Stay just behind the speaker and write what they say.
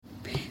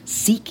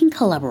Seeking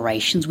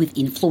collaborations with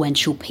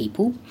influential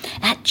people?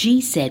 At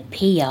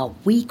GZPR,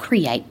 we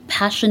create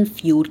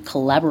passion-fueled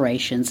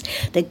collaborations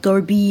that go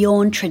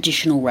beyond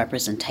traditional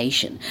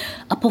representation.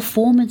 A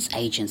performance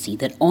agency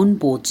that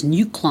onboards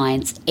new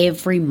clients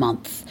every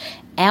month.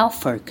 Our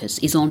focus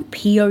is on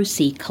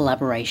POC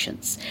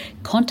collaborations.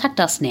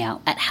 Contact us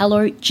now at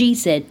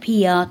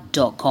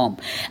hellogzpr.com,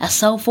 a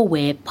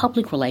self-aware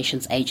public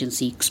relations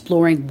agency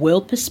exploring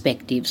world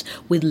perspectives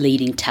with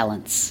leading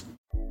talents.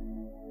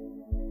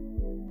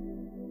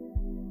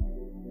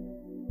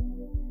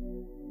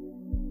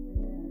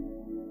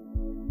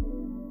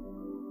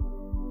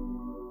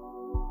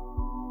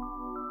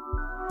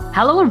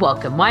 Hello and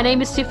welcome. My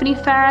name is Tiffany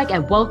Farag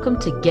and welcome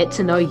to Get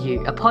to Know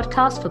You, a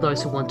podcast for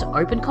those who want to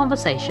open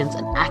conversations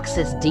and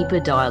access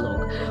deeper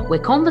dialogue, where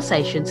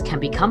conversations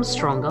can become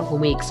stronger when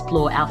we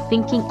explore our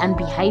thinking and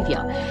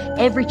behavior.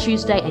 Every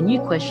Tuesday, a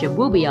new question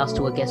will be asked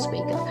to a guest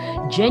speaker.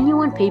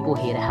 Genuine people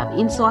here to have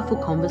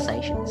insightful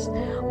conversations.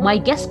 My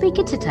guest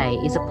speaker today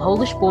is a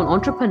Polish-born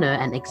entrepreneur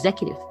and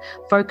executive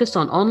focused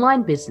on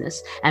online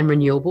business and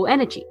renewable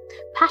energy,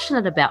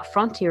 passionate about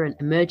frontier and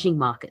emerging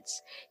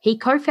markets. He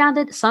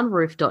co-founded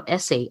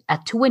Sunroof.se, a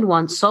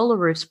two-in-one solar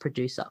roofs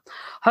producer,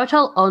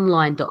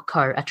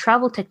 HotelOnline.co, a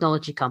travel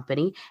technology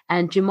company,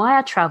 and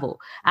Jumaya Travel,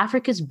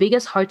 Africa's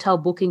biggest hotel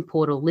booking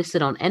portal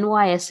listed on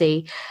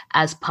NYSE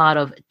as part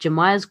of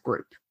Jumaya's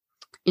group.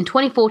 In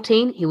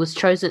 2014, he was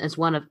chosen as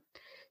one of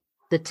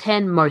the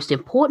 10 most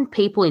important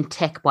people in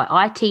tech by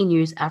IT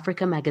News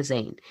Africa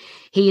magazine.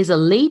 He is a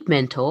lead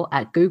mentor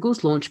at Google's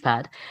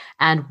Launchpad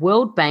and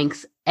World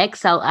Bank's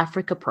Excel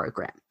Africa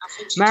program.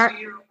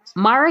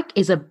 Marek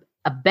is a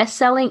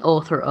best-selling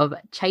author of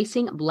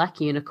Chasing Black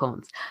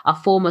Unicorns, a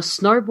former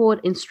snowboard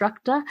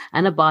instructor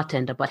and a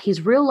bartender, but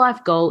his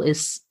real-life goal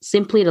is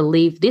simply to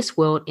leave this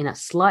world in a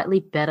slightly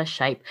better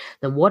shape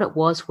than what it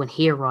was when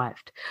he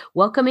arrived.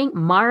 Welcoming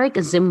Marek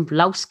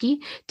Zimblowski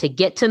to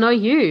Get to Know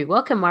You.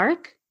 Welcome,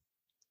 Marek.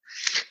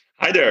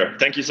 Hi there.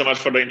 Thank you so much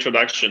for the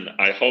introduction.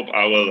 I hope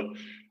I will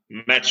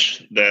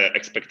match the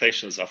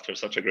expectations after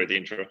such a great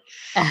intro.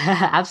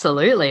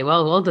 Absolutely.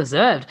 Well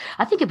deserved.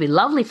 I think it'd be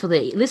lovely for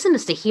the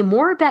listeners to hear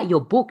more about your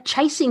book,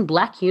 Chasing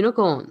Black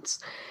Unicorns,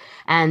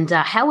 and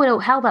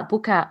how that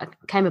book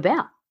came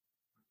about.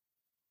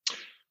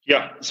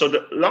 Yeah. So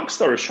the long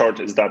story short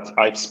is that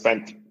I've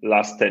spent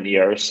last 10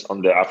 years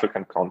on the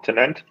African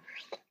continent,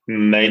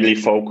 mainly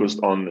focused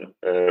on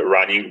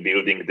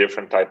building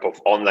different type of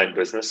online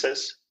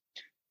businesses,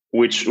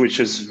 which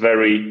is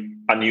very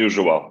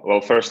unusual. Well,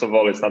 first of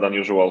all, it's not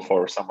unusual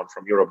for someone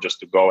from Europe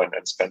just to go and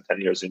spend 10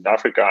 years in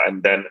Africa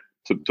and then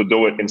to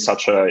do it in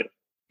such a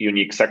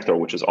unique sector,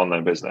 which is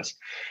online business.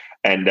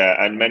 And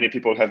many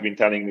people have been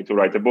telling me to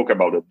write a book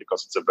about it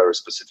because it's a very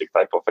specific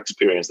type of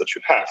experience that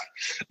you have.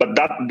 But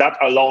that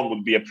alone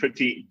would be a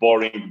pretty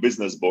boring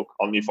business book,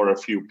 only for a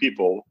few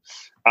people.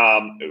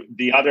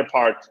 The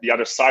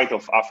other side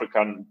of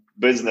African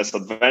business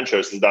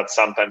adventures is that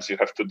sometimes you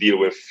have to deal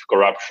with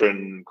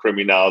corruption,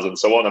 criminals, and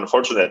so on.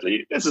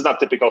 Unfortunately, this is not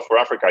typical for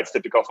Africa. It's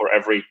typical for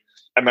every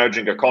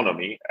emerging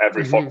economy,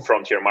 every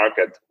frontier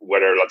market,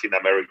 whether Latin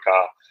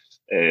America,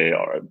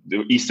 or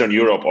Eastern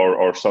Europe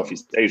or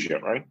Southeast Asia,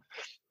 right?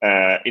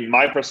 In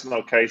my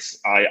personal case,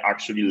 I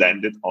actually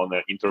landed on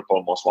an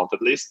Interpol Most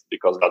Wanted list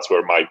because that's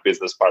where my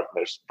business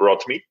partners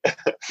brought me,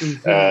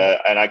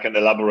 and I can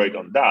elaborate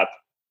on that.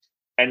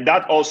 And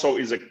that also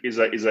is a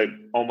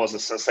almost a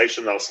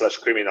sensational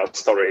 / criminal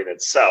story in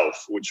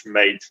itself, which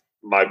made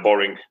my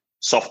boring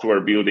software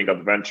building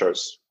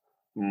adventures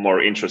more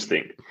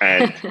interesting.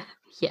 And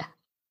yeah,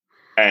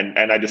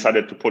 and I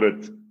decided to put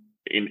it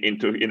in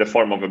the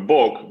form of a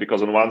book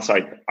because on one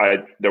side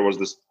there was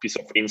this piece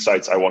of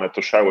insights I wanted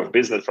to share with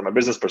business from a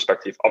business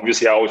perspective.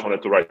 Obviously, I always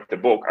wanted to write the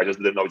book. I just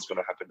didn't know it's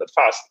going to happen that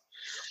fast.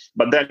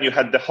 But then you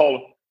had the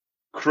whole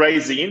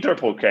crazy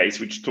Interpol case,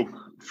 which took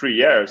 3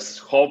 years,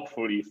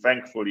 hopefully,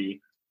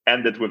 thankfully,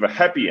 ended with a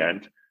happy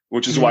end,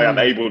 which is why I'm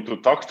able to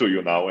talk to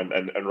you now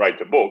and write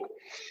a book,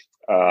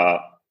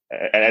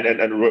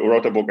 and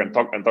wrote a book and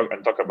talk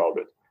about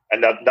it.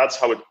 And that's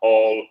how it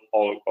all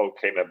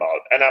came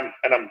about. And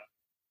I'm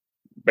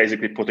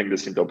basically putting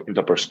this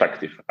into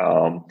perspective.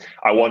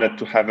 I wanted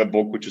to have a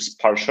book which is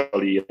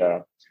partially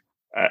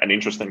an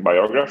interesting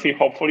biography,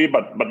 hopefully,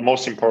 but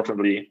most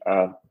importantly,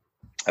 a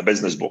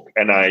business book.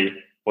 And I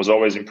was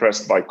always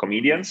impressed by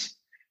comedians,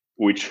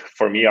 which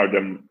for me are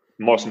the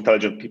most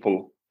intelligent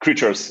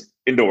creatures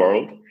in the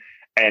world.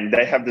 And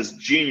they have this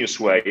genius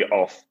way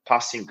of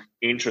passing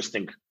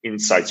interesting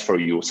insights for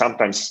you,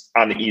 sometimes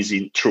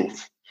uneasy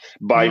truth,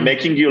 by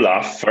making you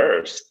laugh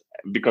first,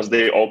 because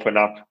they open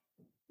up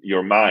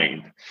your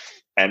mind.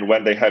 And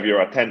when they have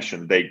your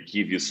attention, they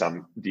give you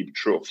some deep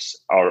truths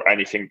or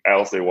anything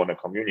else they want to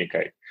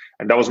communicate.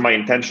 And that was my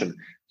intention.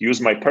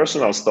 Use my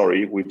personal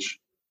story, which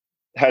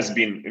has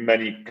been in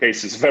many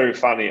cases very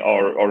funny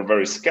or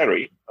very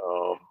scary,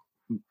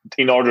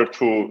 in order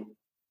to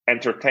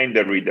entertain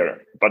the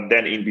reader, but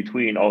then in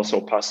between also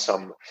pass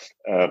some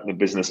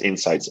business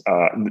insights.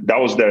 That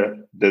was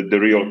the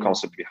real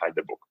concept behind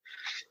the book.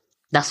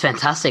 That's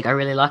fantastic. I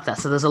really like that.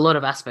 So there's a lot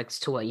of aspects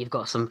to it. You've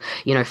got some,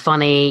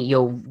 funny,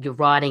 you're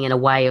writing in a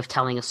way of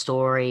telling a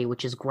story,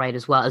 which is great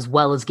as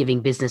well as giving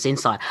business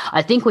insight.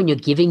 I think when you're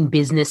giving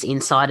business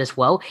insight as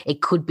well,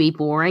 it could be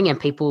boring and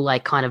people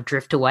like kind of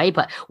drift away,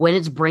 but when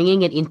it's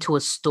bringing it into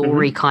a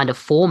story Mm-hmm. kind of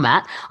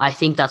format, I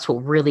think that's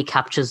what really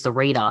captures the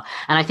reader.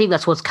 And I think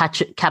that's what's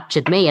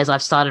captured me as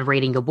I've started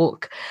reading your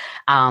book.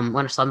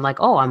 When I'm like,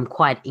 oh, I'm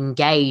quite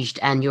engaged,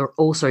 and you're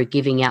also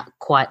giving out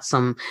quite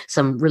some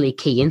really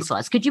key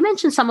insights. Could you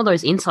mention some of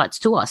those insights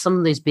to us? Some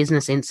of those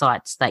business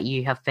insights that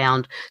you have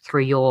found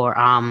through your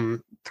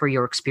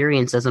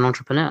experience as an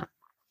entrepreneur.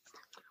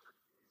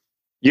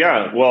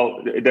 Yeah,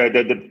 well,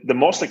 the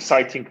most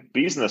exciting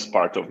business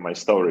part of my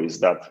story is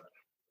that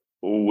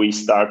we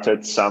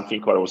started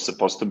something what was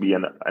supposed to be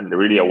and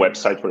really a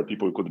website where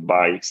people could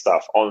buy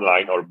stuff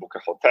online or book a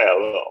hotel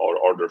or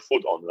order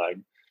food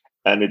online,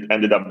 and it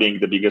ended up being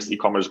the biggest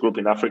e-commerce group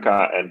in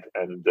Africa. And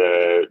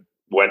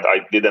when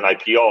I did an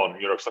IPO on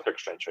New York Stock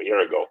Exchange a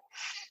year ago,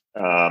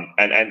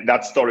 and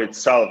that story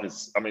itself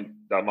is, I mean,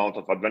 the amount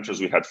of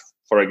adventures we had.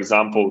 For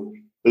example,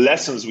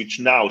 lessons which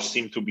now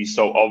seem to be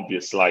so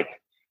obvious, like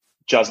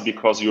just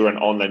because you're an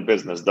online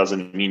business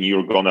doesn't mean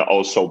you're going to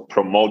also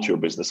promote your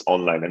business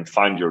online and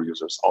find your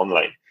users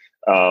online.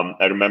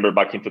 I remember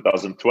back in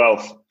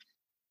 2012,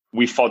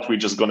 we thought we're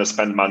just going to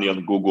spend money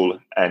on Google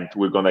and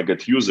we're going to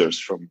get users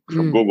from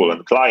Google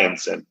and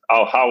clients. And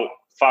how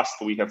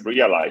fast we have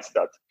realized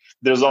that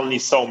there's only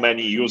so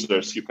many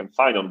users you can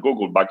find on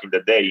Google back in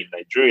the day in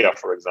Nigeria,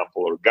 for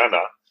example, or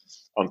Ghana,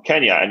 on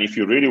Kenya. And if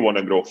you really want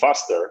to grow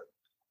faster,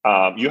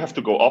 you have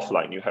to go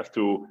offline. You have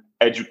to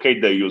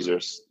educate the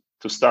users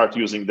to start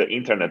using the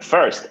internet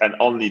first, and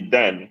only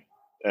then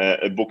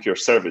book your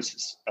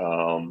services.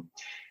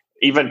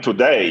 Even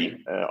today,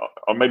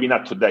 or maybe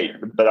not today,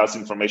 but that's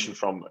information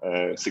from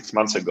 6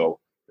 months ago,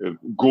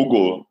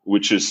 Google,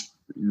 which is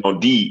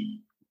the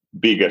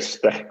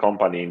biggest tech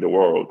company in the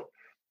world,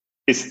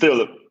 is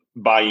still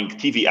buying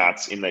TV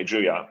ads in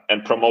Nigeria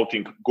and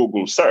promoting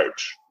Google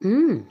search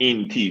in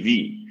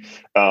TV,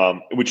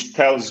 which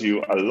tells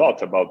you a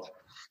lot about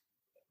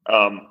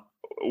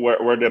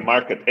where the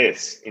market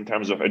is in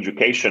terms of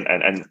education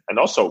and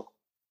also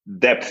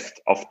depth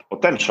of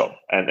potential,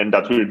 and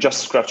that we're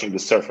just scratching the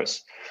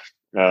surface.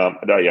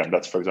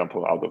 That's, for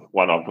example,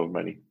 one out of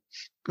many.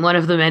 One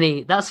of the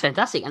many. That's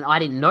fantastic. And I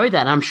didn't know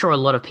that. I'm sure a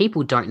lot of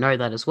people don't know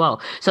that as well.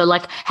 So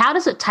like, how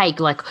does it take,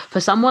 like, for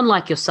someone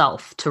like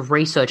yourself to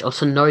research or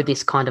to know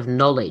this kind of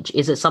knowledge?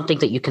 Is it something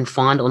that you can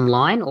find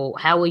online, or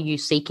how are you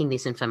seeking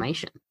this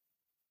information?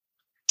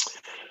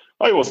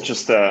 I was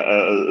just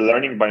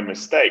learning by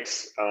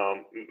mistakes.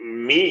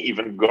 Me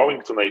even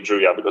going to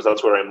Nigeria, because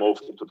that's where I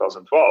moved in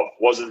 2012,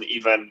 wasn't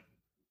even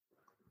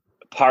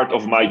part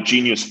of my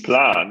genius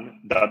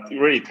plan that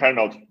really turned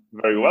out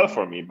very well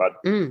for me. But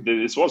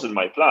this wasn't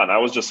my plan. I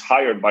was just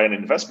hired by an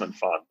investment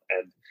fund.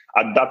 And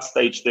at that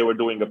stage, they were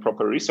doing a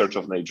proper research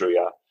of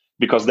Nigeria,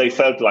 because they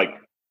felt like,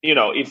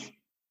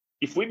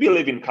 if we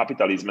believe in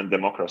capitalism and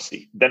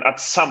democracy, then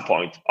at some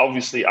point,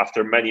 obviously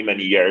after many,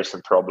 many years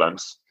and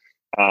problems,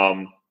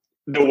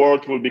 the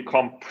world will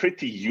become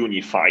pretty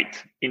unified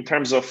in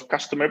terms of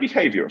customer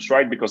behaviors,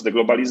 right? Because the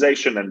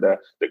globalization and the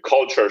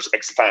cultures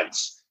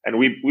expands, and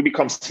we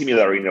become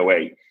similar in a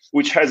way,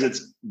 which has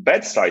its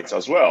bad sides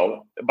as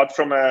well. But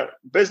from a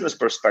business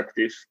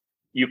perspective,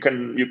 you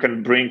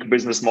can bring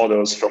business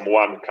models from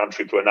one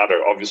country to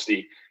another,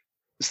 obviously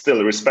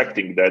still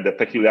respecting the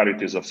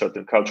peculiarities of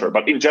certain culture.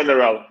 But in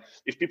general,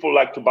 if people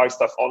like to buy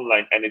stuff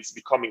online and it's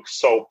becoming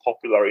so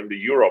popular in the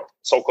Europe,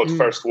 so-called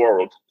first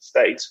world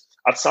states,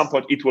 at some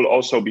point it will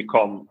also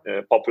become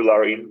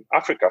popular in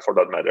Africa, for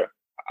that matter.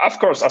 Of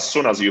course, as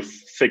soon as you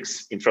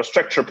fix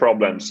infrastructure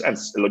problems and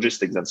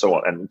logistics and so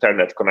on, and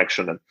internet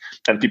connection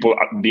and people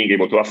being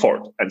able to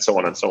afford, and so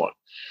on and so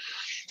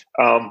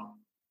on.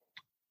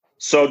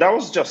 So that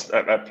was just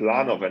a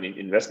plan of an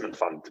investment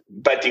fund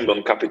betting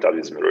on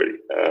capitalism, really.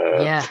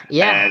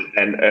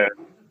 And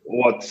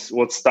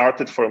what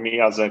started for me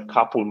as a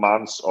couple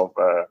months of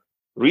a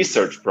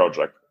research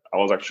project, I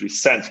was actually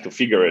sent to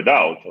figure it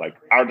out. Like,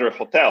 are there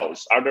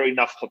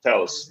enough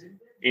hotels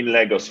in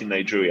Lagos, in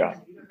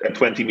Nigeria, a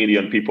 20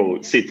 million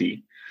people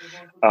city,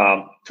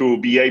 to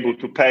be able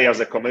to pay as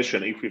a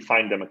commission if we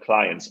find them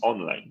clients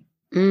online?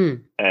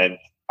 And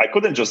I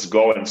couldn't just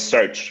go and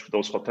search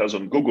those hotels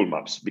on Google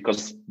Maps,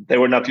 because they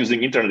were not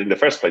using internet in the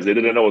first place. They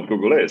didn't know what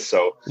Google is.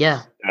 So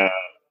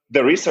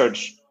the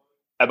research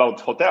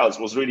about hotels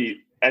was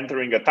really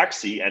entering a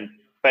taxi and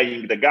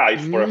paying the guy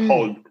for a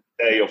whole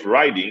day of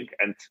riding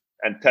and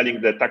telling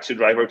the taxi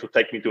driver to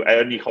take me to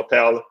any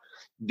hotel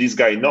this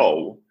guy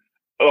know.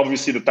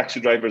 Obviously, the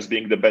taxi drivers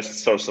being the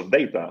best source of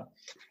data.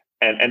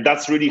 And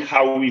that's really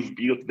how we've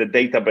built the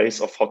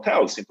database of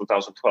hotels in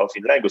 2012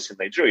 in Lagos, in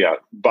Nigeria,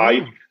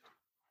 by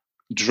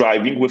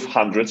driving with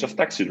hundreds of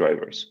taxi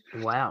drivers.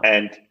 Wow.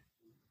 And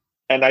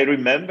I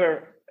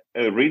remember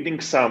reading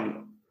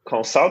some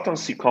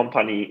consultancy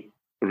company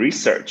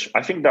research.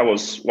 I think that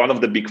was one of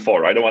the big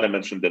four. I don't want to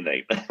mention the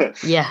name.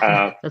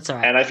 Yeah, that's all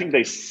right. And I think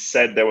they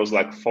said there was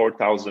like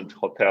 4,000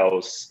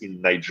 hotels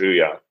in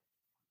Nigeria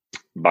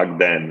back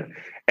then.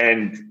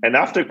 And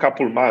after a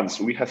couple of months,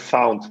 we have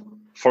found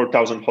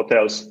 4,000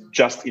 hotels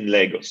just in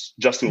Lagos,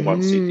 just in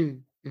one city.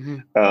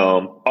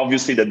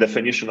 Obviously, the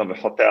definition of a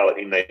hotel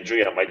in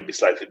Nigeria might be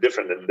slightly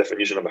different than the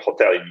definition of a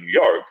hotel in New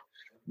York.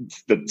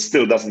 That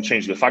still doesn't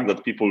change the fact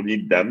that people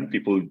need them,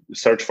 people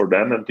search for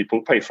them, and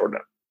people pay for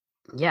them.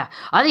 Yeah,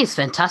 I think it's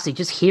fantastic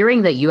just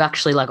hearing that you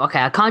actually like, okay,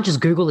 I can't just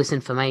Google this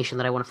information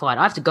that I want to find.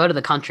 I have to go to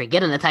the country,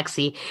 get in a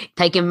taxi,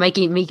 take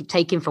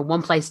him from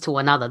one place to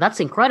another. That's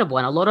incredible.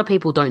 And a lot of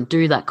people don't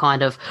do that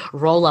kind of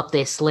roll up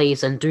their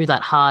sleeves and do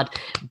that hard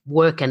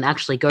work and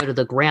actually go to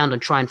the ground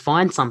and try and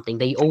find something.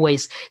 They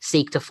always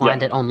seek to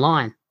find it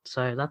online.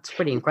 So that's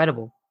pretty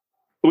incredible.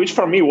 Which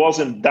for me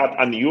wasn't that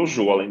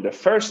unusual in the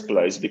first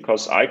place,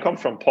 because I come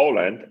from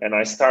Poland and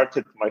I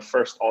started my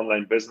first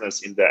online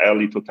business in the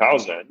early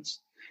 2000s.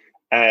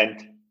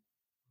 And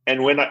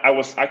when I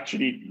was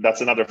actually, that's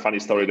another funny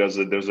story. There's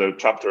a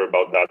chapter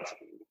about that.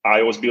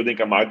 I was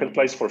building a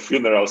marketplace for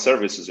funeral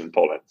services in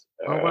Poland.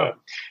 Oh, wow.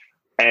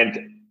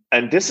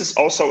 And this is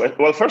also,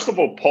 well, first of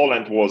all,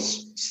 Poland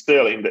was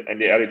still in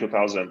the early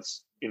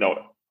 2000s,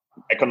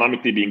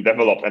 economically being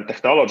developed and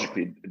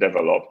technologically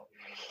developed.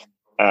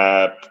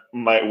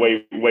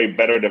 Way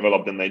better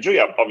developed than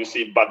Nigeria,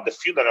 obviously, but the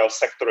funeral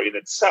sector in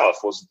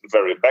itself was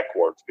very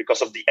backward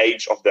because of the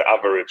age of the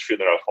average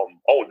funeral home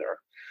owner.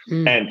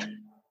 And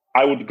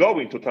I would go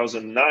in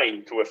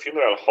 2009 to a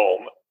funeral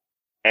home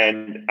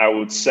and I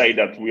would say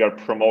that we are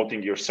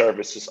promoting your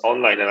services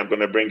online and I'm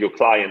going to bring you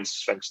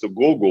clients thanks to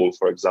Google,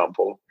 for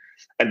example.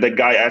 And the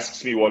guy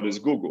asks me, what is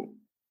Google?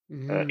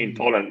 In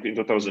Poland in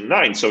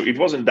 2009. So it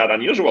wasn't that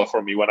unusual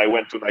for me when I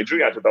went to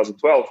Nigeria in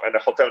 2012 and the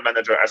hotel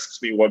manager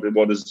asks me what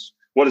is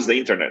the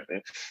internet?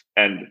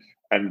 And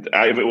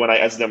when I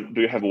ask them,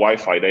 do you have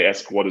Wi-Fi? They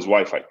ask, what is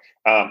Wi-Fi?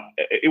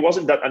 It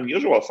wasn't that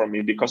unusual for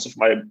me because of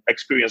my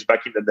experience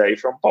back in the day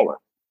from Poland.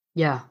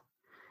 Yeah.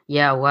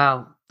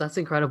 Wow. That's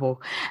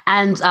incredible.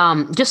 And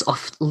just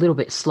off a little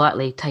bit,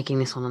 slightly taking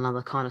this on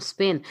another kind of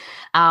spin,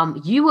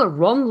 you were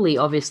wrongly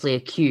obviously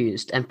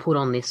accused and put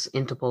on this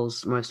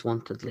Interpol's most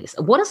wanted list.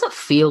 What does it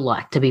feel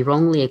like to be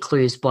wrongly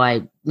accused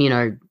by,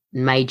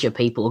 major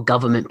people or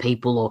government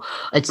people, or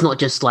it's not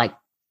just like,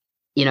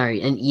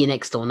 your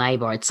next door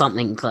neighbor, it's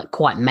something like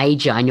quite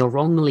major and you're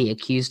wrongly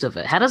accused of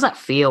it. How does that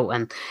feel?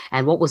 And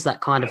what was that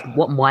kind of,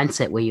 what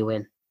mindset were you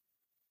in?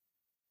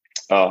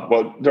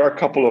 Well, there are a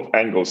couple of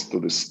angles to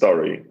this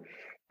story.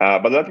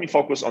 But let me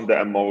focus on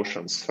the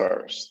emotions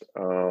first.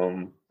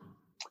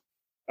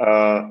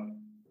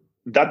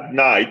 That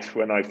night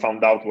when I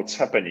found out what's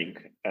happening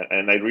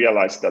and I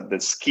realized that the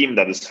scheme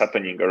that is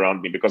happening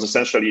around me, because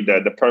essentially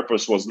the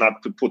purpose was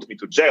not to put me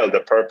to jail. The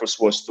purpose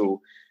was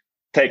to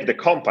take the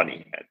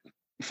company and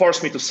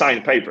force me to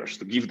sign papers,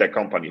 to give the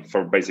company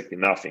for basically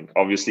nothing.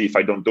 Obviously, if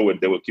I don't do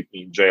it, they will keep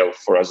me in jail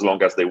for as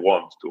long as they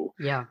want to.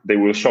 Yeah. They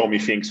will show me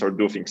things or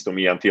do things to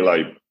me until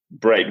I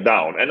break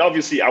down. And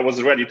obviously I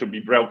was ready to be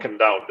broken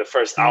down the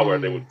first hour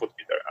they would put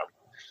me there.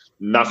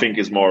 Nothing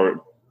is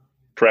more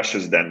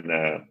precious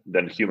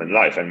than human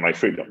life and my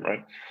freedom,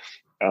 right?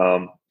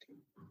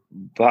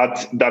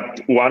 But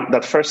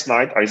that first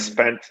night I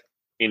spent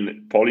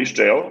in Polish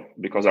jail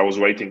because I was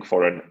waiting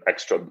for an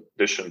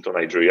extradition to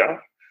Nigeria.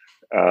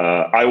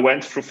 I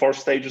went through 4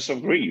 stages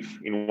of grief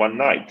in one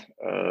night,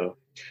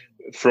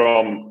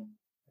 from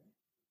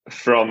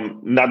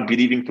not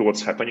believing to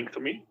what's happening to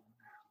me,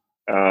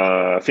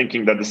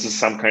 thinking that this is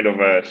some kind of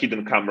a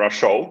hidden camera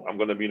show. I'm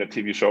going to be in a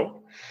TV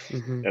show.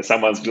 And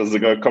someone's just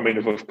going to come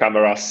in with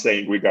cameras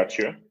saying, we got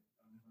you.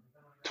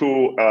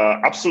 To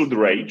absolute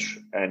rage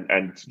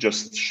and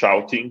just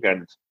shouting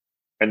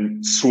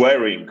and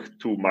swearing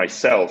to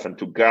myself and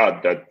to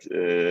God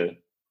that,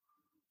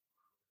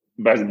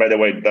 by the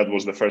way, that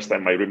was the first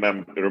time I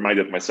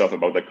reminded myself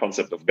about the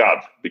concept of God,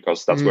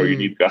 because that's where you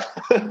need God.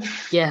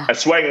 Yeah. I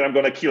swear I'm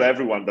going to kill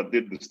everyone that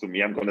did this to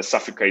me. I'm going to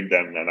suffocate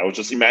them. And I was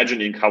just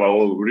imagining how I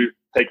will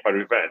take my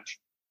revenge.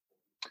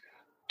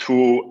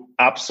 To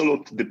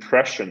absolute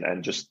depression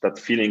and just that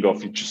feeling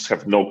of you just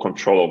have no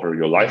control over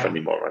your life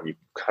anymore, and you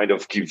kind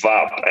of give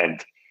up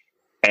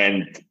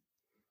and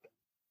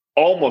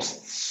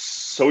almost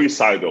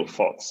suicidal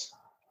thoughts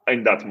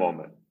in that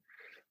moment.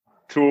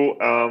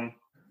 To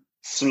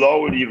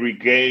slowly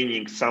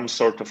regaining some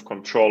sort of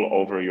control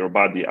over your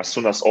body as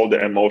soon as all the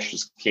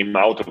emotions came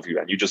out of you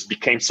and you just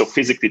became so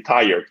physically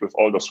tired with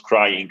all those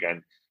crying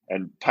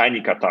and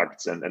panic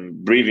attacks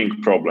and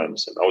breathing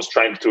problems. And I was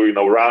trying to,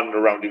 run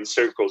around in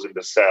circles in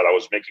the cell. I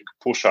was making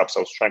push-ups. I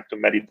was trying to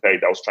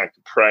meditate. I was trying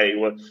to pray.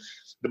 Well,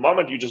 the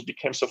moment you just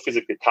became so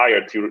physically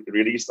tired, you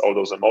released all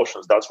those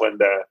emotions. That's when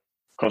the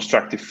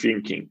constructive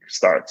thinking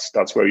starts.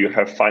 That's where you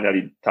have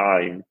finally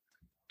time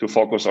to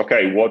focus.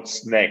 Okay,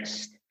 what's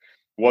next?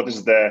 What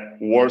is the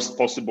worst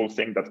possible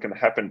thing that can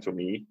happen to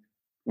me?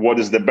 What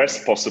is the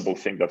best possible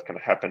thing that can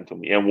happen to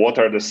me? And what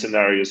are the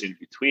scenarios in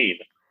between?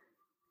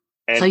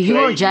 And so you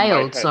were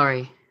jailed,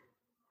 sorry.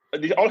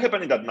 it all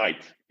happened in that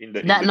night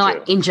that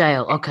night jail. in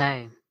jail.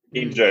 Okay.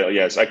 In jail,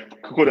 yes. I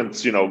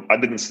couldn't, I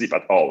didn't sleep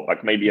at all,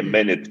 like maybe a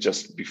minute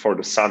just before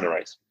the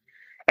sunrise.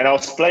 And I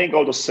was playing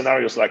all those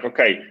scenarios like,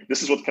 okay,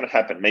 this is what can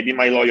happen. Maybe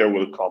my lawyer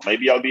will come.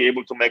 Maybe I'll be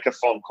able to make a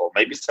phone call.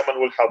 Maybe someone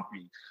will help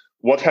me.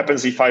 What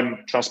happens if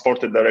I'm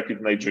transported directly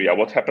to Nigeria?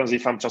 What happens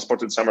if I'm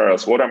transported somewhere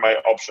else? What are my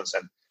options?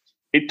 And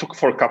it took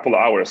for a couple of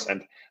hours.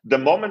 And the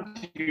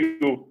moment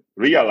you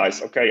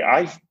realize, okay,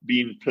 I've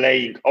been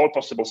playing all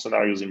possible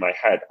scenarios in my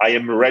head. I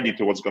am ready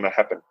to what's going to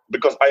happen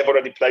because I've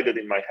already played it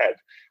in my head.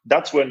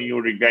 That's when you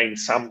regain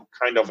some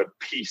kind of a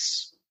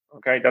peace.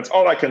 Okay, that's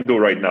all I can do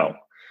right now.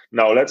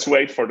 Now let's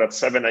wait for that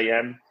 7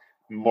 a.m.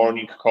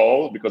 morning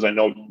call because I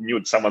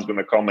knew someone's going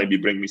to come, maybe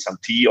bring me some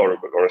tea or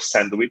a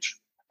sandwich,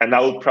 and I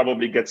will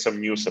probably get some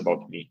news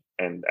about me.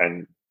 And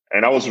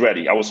I was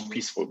ready. I was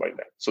peaceful by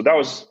then. So that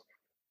was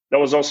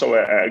also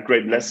a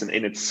great lesson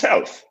in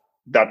itself.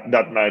 That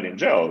night in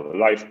jail,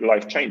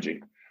 life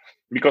changing,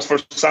 because for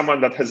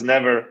someone that has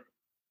never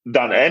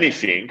done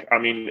anything, I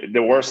mean,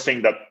 the worst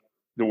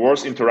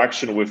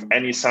interaction with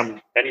any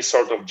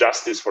sort of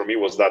justice for me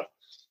was that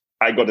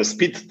I got a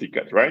speed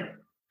ticket, right?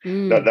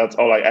 That's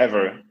all I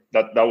ever.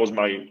 That was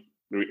my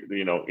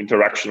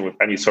interaction with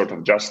any sort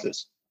of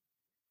justice.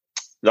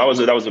 That was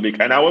a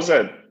big. And I was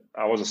a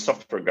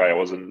software guy. I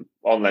was an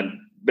online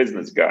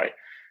business guy.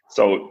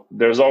 So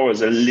there's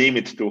always a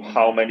limit to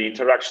how many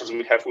interactions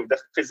we have with the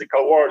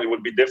physical world. It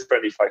would be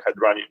different if I'm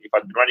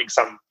running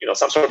some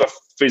sort of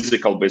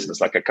physical business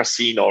like a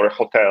casino or a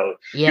hotel.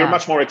 Yeah. You're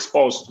much more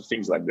exposed to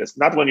things like this.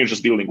 Not when you're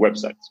just building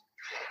websites.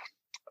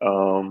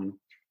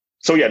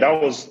 So yeah, that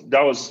was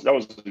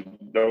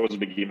a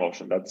big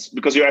emotion. That's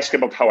because you asked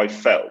about how I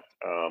felt.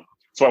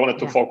 So I wanted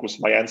to focus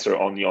my answer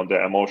on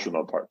the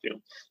emotional part.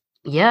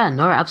 Yeah,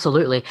 no,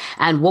 absolutely.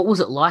 And what was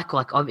it like?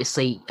 Like,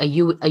 obviously, are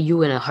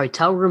you in a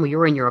hotel room or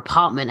you're in your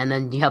apartment, and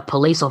then you have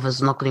police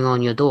officers knocking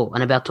on your door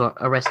and about to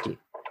arrest you,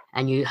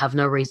 and you have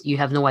no reason, you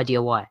have no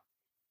idea why?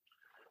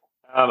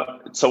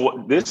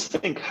 So this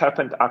thing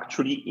happened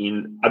actually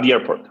at the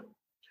airport.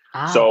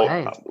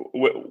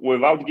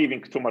 Without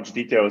giving too much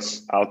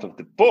details out of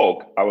the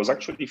book, I was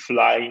actually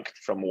flying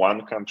from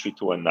one country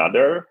to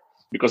another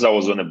because I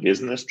was on a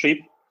business trip,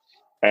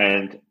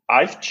 and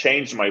I've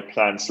changed my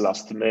plans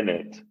last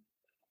minute.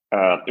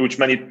 Which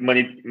many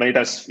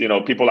times,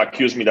 people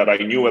accuse me that I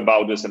knew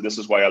about this and this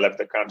is why I left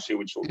the country,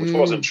 which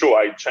wasn't true.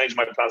 I changed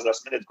my plans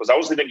last minute because I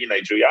was living in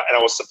Nigeria and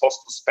I was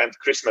supposed to spend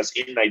Christmas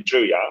in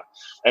Nigeria,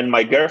 and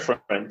my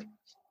girlfriend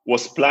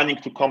was planning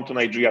to come to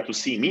Nigeria to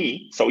see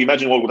me. So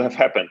imagine what would have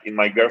happened if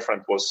my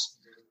girlfriend was,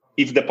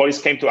 if the police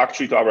came to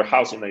our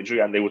house in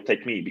Nigeria and they would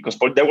take me, because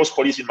there was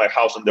police in my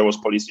house and there was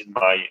police in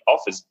my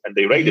office and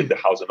they raided the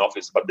house and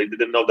office, but they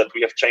didn't know that we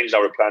have changed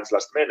our plans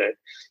last minute.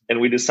 And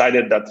we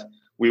decided that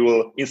we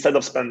will, instead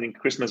of spending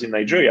Christmas in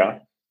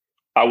Nigeria,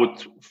 I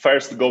would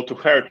first go to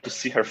her to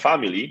see her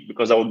family,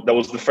 because that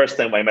was the first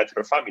time I met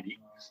her family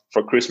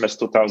for Christmas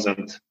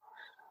 2000.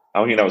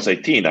 I think I was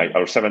 18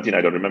 or 17,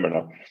 I don't remember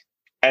now.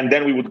 And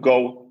then we would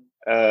go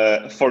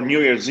for New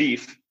Year's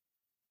Eve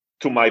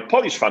to my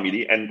Polish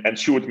family, and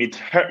she would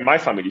meet my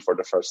family for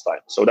the first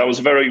time. So that was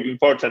a very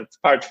important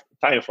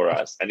time for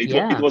us. And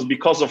it was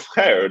because of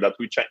her that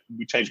we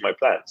changed my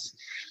plans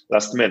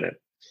last minute.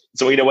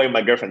 So in a way,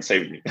 my girlfriend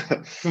saved me.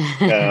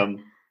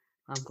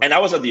 And I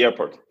was at the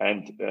airport,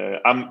 and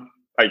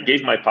I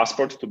gave my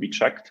passport to be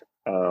checked.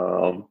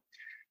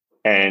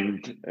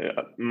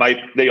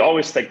 They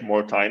always take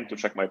more time to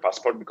check my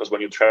passport, because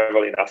when you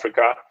travel in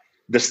Africa,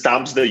 the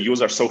stamps they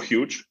use are so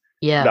huge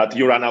that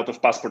you run out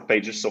of passport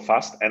pages so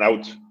fast. And I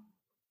would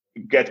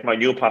get my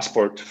new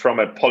passport from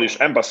a Polish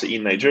embassy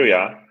in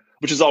Nigeria,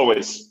 which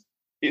always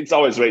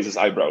raises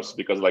eyebrows,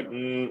 because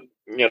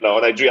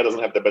Nigeria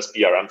doesn't have the best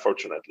PR,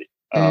 unfortunately.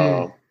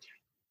 And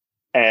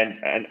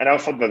I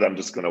thought that I'm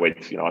just going to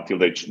wait, until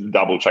they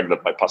double check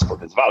that my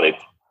passport is valid.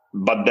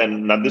 But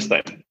then not this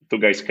time. Two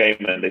guys came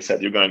and they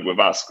said, "You're going with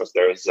us because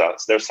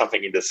there's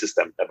something in the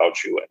system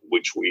about you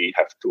which we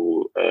have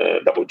to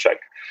double check."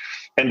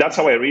 And that's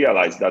how I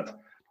realized that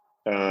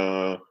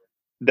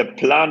the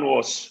plan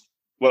was,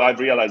 well, I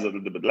realized a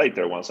little bit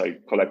later once I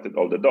connected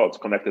all the dots,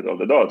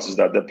 is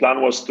that the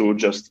plan was to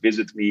just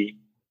visit me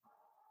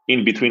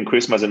in between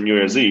Christmas and New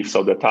Year's Eve.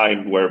 So the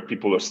time where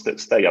people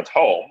stay at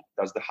home,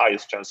 that's the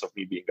highest chance of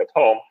me being at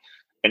home.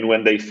 And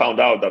when they found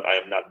out that I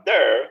am not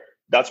there,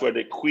 that's where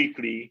they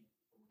quickly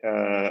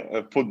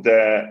put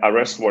the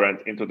arrest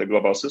warrant into the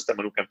global system.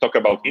 And we can talk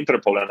about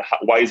Interpol and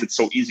why is it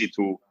so easy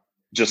to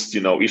just,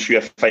 issue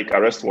a fake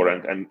arrest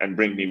warrant and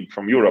bring me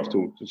from Europe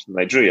to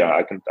Nigeria.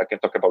 I can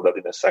talk about that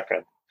in a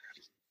second.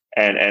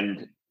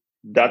 And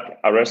that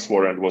arrest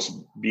warrant was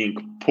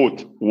being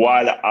put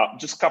while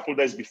just a couple of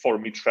days before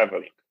me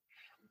traveling.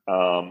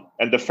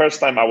 And the first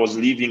time I was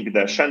leaving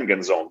the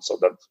Schengen zone, so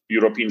that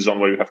European zone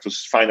where you have to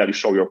finally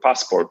show your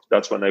passport,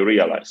 that's when I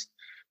realized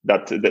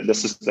that the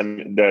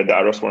system, the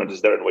arrest warrant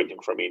is there and waiting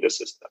for me in the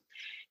system.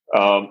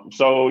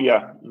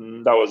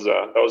 That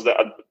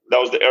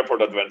was the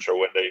airport adventure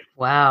when they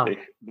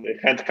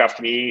handcuffed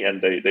me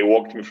and they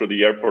walked me through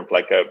the airport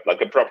like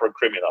a proper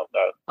criminal.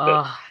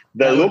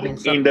 The look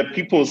in the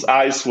people's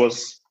eyes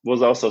was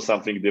also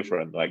something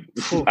different. Like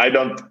I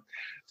don't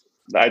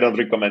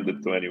recommend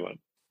it to anyone.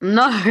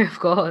 No, of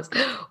course.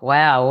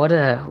 Wow, what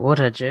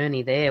a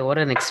journey there. What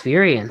an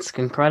experience.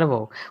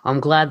 Incredible. I'm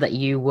glad that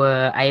you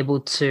were able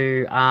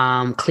to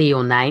clear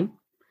your name.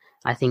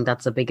 I think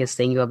that's the biggest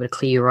thing. You were able to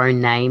clear your own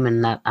name,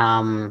 and that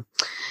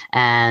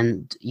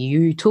and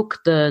you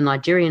took the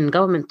Nigerian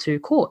government to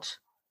court.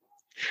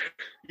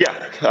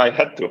 Yeah, I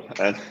had to.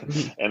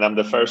 And I'm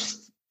the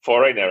first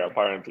foreigner,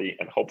 apparently,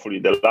 and hopefully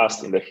the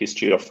last in the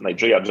history of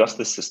Nigeria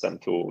justice system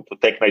to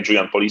take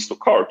Nigerian police to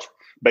court,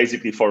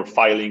 basically for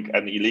filing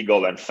an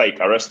illegal and fake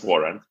arrest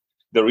warrant.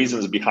 The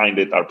reasons behind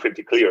it are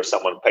pretty clear.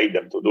 Someone paid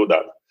them to do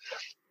that.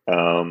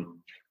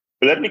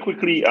 Let me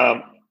quickly,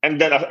 and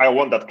then I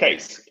won that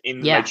case in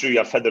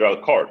Nigeria federal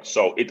court.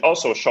 So it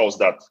also shows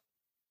that,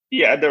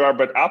 there are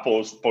bad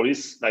apples.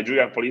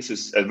 Nigerian police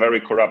is a very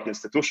corrupt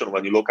institution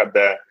when you look at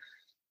the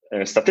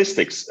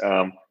statistics.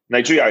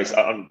 Nigeria is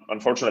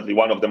unfortunately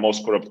one of the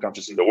most corrupt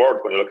countries in the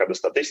world when you look at the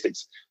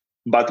statistics.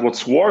 But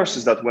what's worse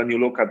is that when you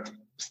look at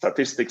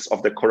statistics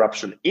of the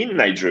corruption in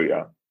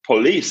Nigeria,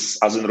 police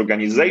as an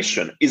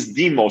organization is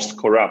the most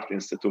corrupt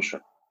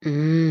institution.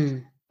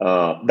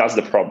 That's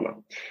the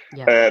problem.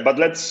 But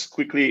let's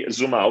quickly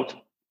zoom out.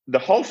 The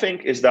whole thing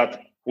is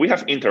that we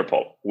have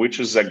Interpol, which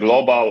is a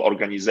global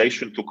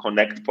organization to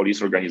connect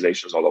police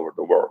organizations all over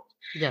the world.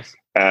 Yes.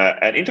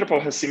 And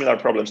Interpol has similar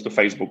problems to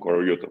Facebook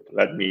or YouTube.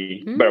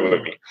 Bear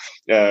with me.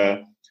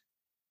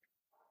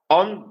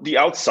 On the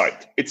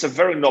outside, it's a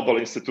very noble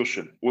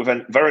institution with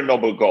a very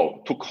noble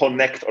goal to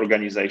connect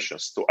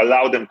organizations, to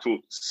allow them to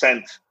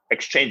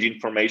exchange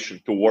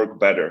information to work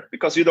better,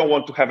 because you don't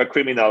want to have a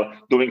criminal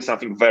doing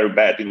something very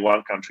bad in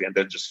one country and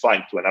then just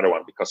flying to another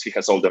one because he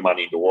has all the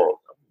money in the world.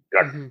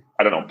 Like,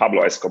 I don't know,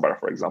 Pablo Escobar,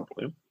 for example.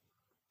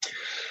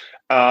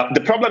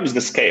 The problem is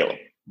the scale.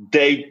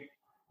 They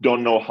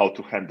don't know how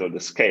to handle the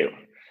scale.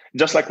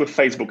 Just like with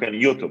Facebook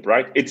and YouTube,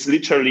 right? It's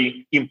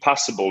literally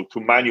impossible to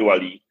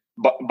manually,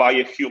 by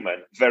a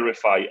human,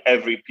 verify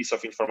every piece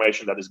of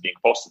information that is being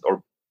posted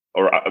or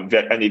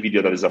any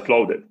video that is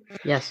uploaded.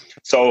 Yes.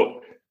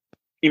 So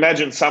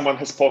imagine someone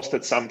has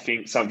posted some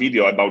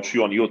video about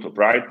you on YouTube,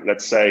 right?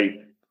 Let's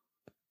say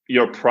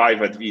your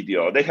private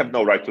video. They have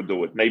no right to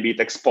do it. Maybe it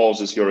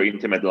exposes your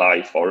intimate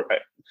life or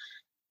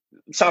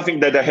something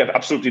that they have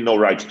absolutely no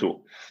right to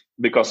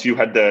because you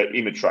had the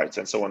image rights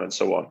and so on and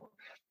so on.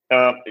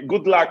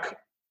 Good luck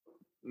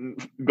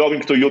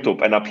going to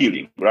YouTube and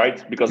appealing,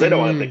 right? Because they don't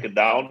want to take it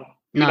down.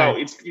 No.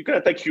 It's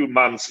going to take you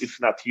months, if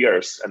not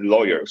years, and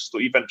lawyers to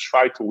even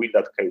try to win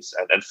that case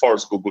and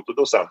force Google to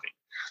do something.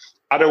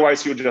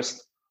 Otherwise, you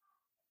just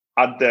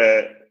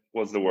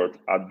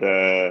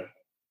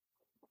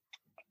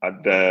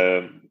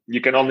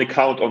you can only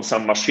count on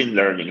some machine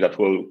learning that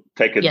will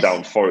take it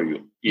down for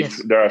you. If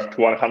there are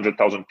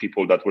 100,000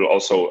 people that will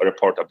also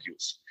report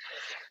abuse.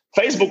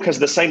 Facebook has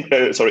the same,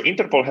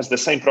 Interpol has the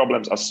same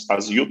problems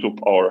as YouTube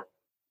or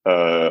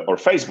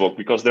Facebook,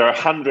 because there are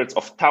hundreds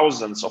of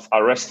thousands of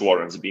arrest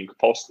warrants being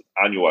posted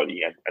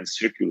annually and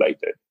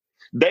circulated.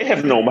 They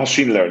have no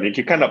machine learning.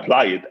 You can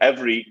apply it.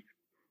 Every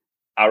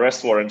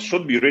arrest warrant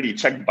should be really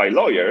checked by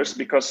lawyers,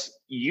 because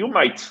you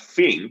might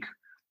think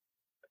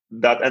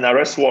that an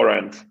arrest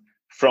warrant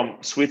from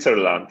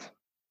Switzerland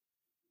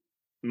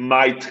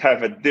might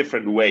have a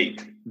different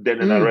weight than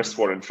an arrest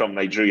warrant from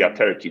Nigeria,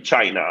 Turkey,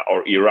 China,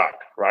 or Iraq,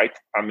 right?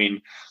 I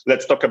mean,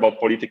 let's talk about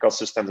political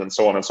systems and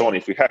so on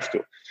if we have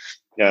to.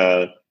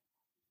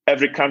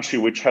 Every country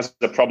which has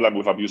a problem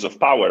with abuse of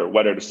power,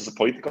 whether this is a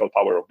political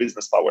power or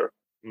business power,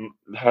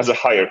 has a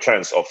higher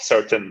chance of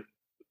certain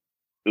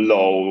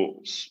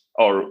laws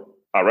or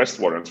arrest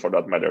warrants for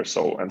that matter.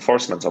 So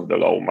enforcement of the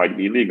law might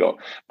be illegal,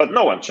 but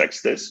no one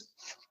checks this.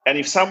 And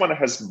if someone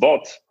has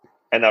bought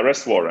an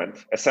arrest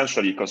warrant,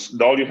 essentially, because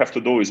all you have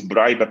to do is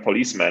bribe a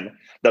policeman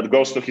that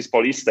goes to his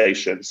police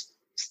stations,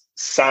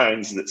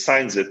 signs it,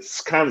 scans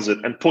it,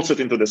 and puts it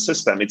into the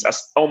system. It's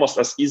almost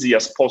as easy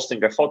as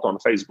posting a photo on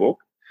Facebook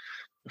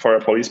for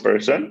a police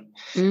person.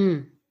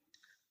 Then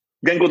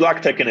good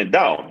luck taking it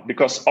down,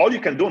 because all you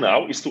can do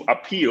now is to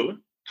appeal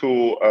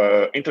to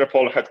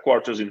Interpol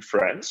headquarters in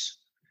France.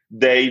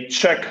 They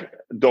check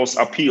those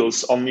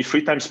appeals only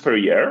 3 times per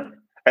year,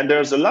 and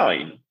there's a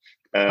line.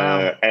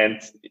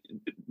 And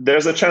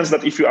there's a chance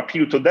that if you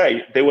appeal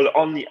today, they will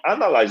only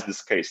analyze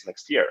this case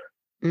next year.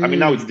 I mean,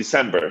 now it's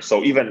December,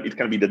 so even it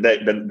can be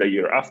the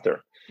year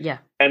after. Yeah.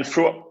 And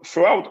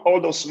throughout all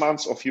those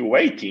months of you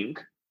waiting,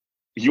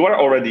 you are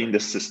already in the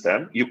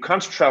system. You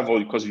can't travel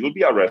because you'll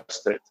be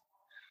arrested.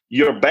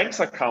 Your bank's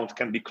account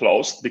can be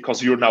closed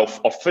because you're now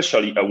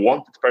officially a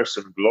wanted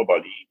person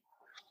globally.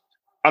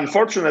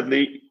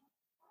 Unfortunately,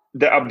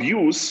 the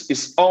abuse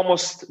is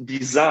almost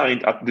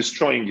designed at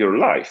destroying your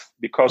life,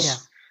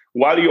 because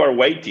while you are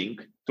waiting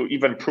to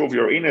even prove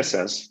your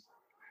innocence,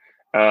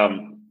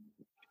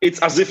 it's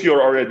as if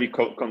you're already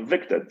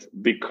convicted,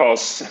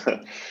 because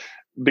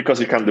because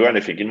you can't do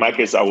anything. In my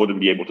case, I wouldn't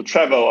be able to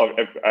travel,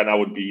 and I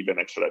would be even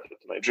extradited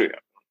to Nigeria.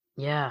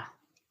 Yeah.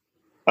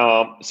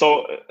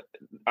 So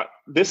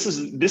this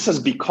has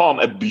become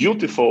a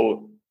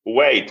beautiful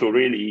way to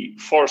really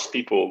force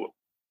people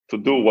to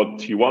do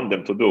what you want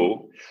them to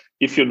do.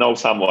 If you know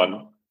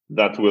someone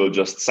that will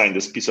just sign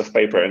this piece of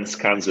paper and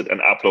scans it and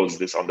uploads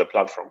this on the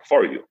platform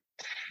for you.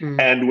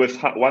 And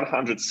with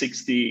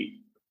 160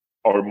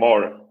 or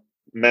more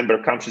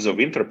member countries of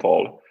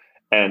Interpol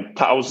and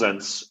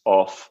thousands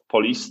of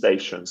police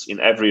stations in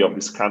every of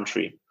this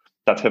country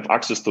that have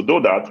access to do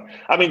that,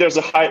 I mean, there's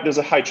a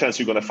high chance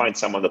you're going to find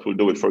someone that will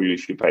do it for you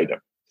if you pay them.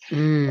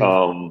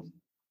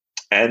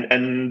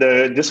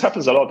 This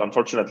happens a lot,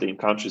 unfortunately, in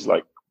countries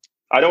like,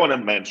 I don't want to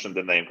mention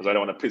the name because I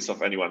don't want to piss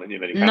off anyone in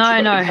any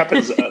country. No. It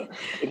happens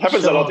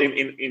a lot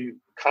in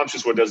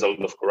countries where there's a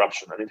lot of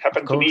corruption. And it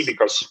happened to me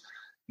because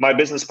my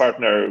business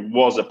partner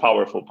was a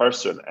powerful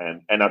person.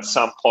 And at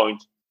some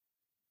point,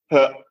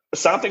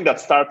 something that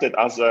started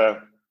as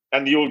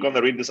and you're going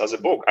to read this as a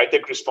book, I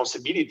take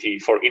responsibility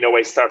for, in a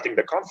way, starting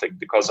the conflict,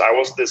 because I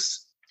was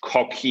this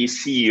cocky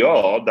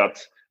CEO that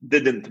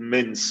didn't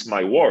mince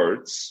my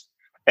words.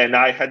 And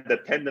I had the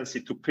tendency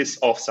to piss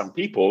off some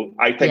people.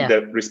 I take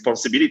the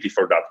responsibility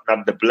for that,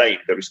 not the blame,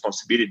 the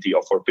responsibility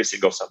for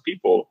pissing off some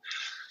people.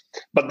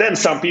 But then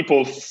some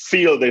people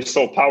feel they're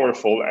so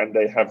powerful and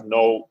they have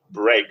no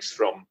breaks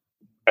from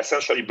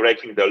essentially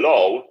breaking the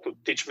law to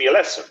teach me a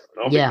lesson,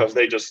 because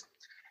they just,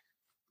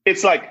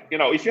 it's like,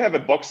 if you have a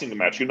boxing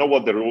match, you know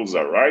what the rules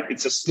are, right?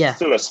 It's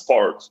still a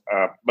sport.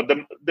 But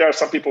then there are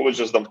some people who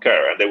just don't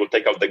care and they will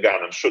take out the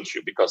gun and shoot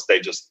you because they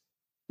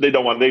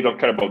don't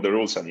care about the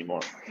rules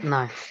anymore.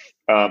 No.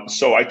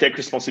 So I take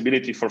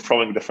responsibility for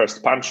throwing the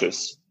first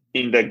punches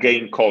in the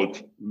game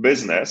called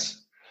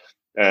business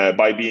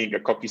by being a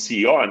cocky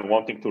CEO and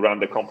wanting to run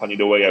the company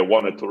the way I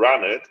wanted to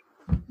run it.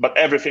 But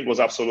everything was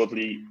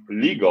absolutely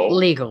legal.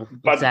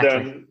 But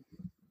exactly.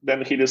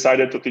 Then he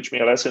decided to teach me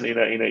a lesson in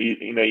an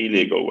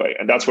illegal way.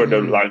 And that's where the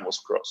line was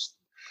crossed.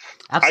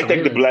 Absolutely. I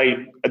take the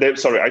blame.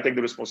 I take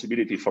the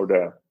responsibility for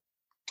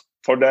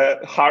the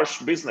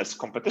harsh business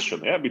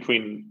competition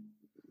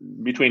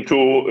between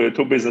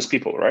two business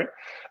people, right?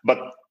 But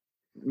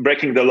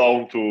breaking the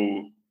law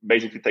to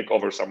basically take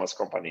over someone's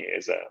company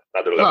is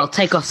another level. Well,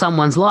 take off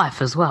someone's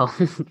life as well.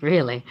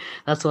 Really,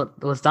 that's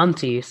what was done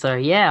to you. So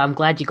yeah, I'm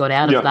glad you got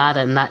out of that,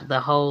 and that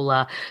the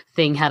whole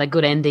thing had a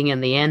good ending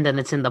in the end, and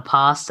it's in the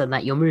past, and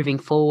that you're moving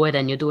forward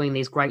and you're doing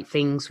these great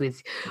things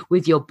with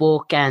your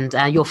book and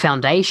your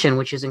foundation,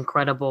 which is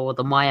incredible,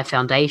 the Maya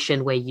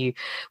Foundation, where you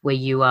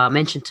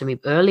mentioned to me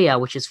earlier,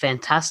 which is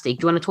fantastic.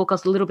 Do you want to talk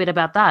us a little bit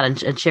about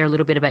that and share a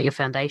little bit about your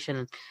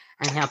foundation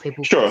and how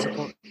people can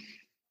support?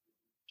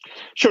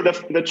 Sure.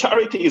 The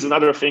charity is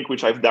another thing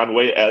which I've done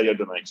way earlier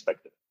than I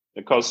expected,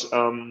 because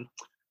when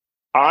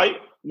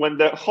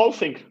the whole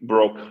thing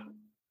broke,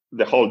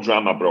 the whole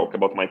drama broke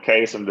about my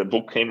case and the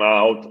book came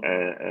out,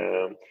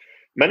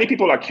 many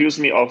people accused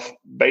me of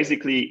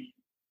basically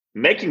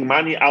making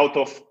money out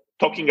of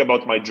talking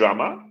about my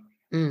drama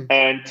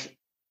and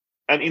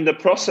in the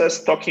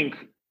process talking,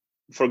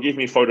 forgive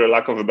me for the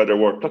lack of a better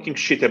word, talking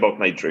shit about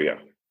Nigeria,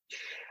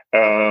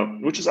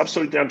 which is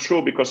absolutely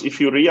untrue, because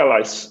if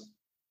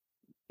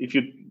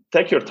you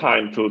take your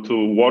time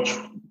to watch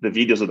the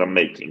videos that I'm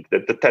making, the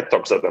TED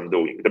Talks that I'm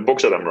doing, the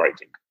books that I'm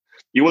writing,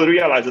 you will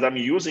realize that I'm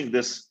using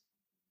this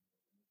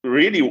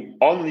really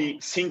only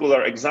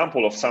singular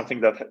example of something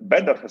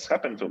bad that has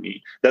happened to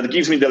me that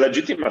gives me the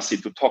legitimacy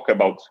to talk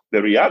about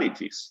the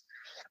realities.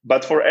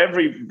 But for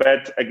every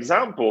bad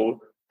example,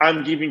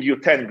 I'm giving you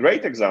 10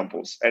 great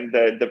examples, and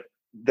the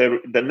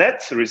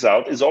net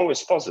result is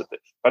always positive.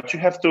 But you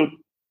have to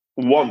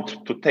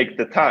want to take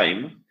the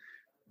time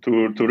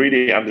to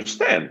really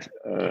understand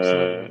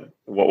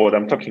what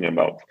I'm talking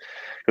about.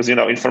 Because,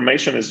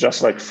 information is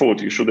just like food.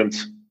 You shouldn't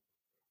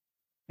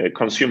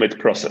consume it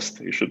processed.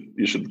 You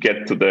should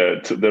get to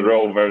the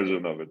raw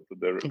version of it.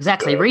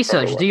 Exactly.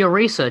 Research. Do your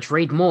research.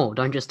 Read more.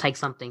 Don't just take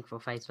something for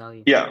face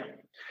value. Yeah.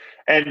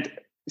 And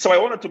so I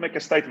wanted to make a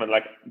statement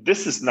like,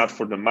 this is not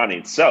for the money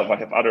itself. I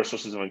have other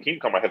sources of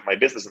income. I have my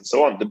business and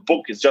so on. The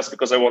book is just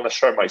because I want to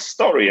share my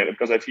story and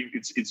because I think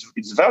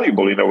it's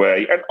valuable in a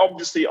way. And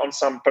obviously on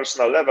some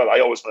personal level, I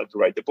always wanted to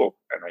write the book,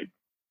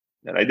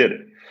 and I did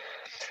it.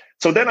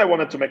 So then I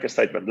wanted to make a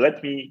statement.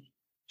 Let me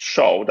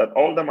show that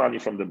all the money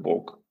from the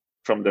book,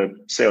 from the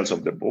sales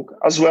of the book,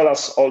 as well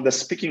as all the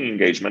speaking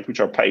engagement, which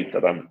are paid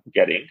that I'm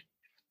getting,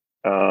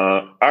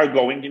 are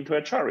going into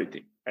a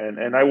charity.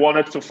 And I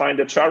wanted to find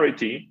a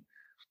charity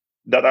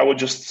that I would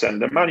just send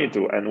the money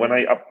to. And when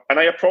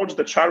I approached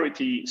the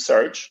charity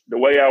search the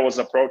way I was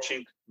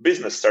approaching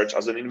business search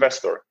as an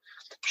investor,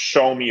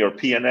 show me your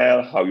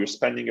P&L, how you're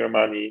spending your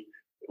money,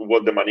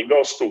 what the money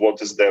goes to,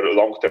 what is the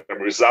long-term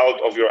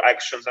result of your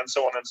actions, and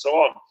so on and so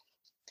on.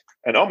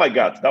 And oh my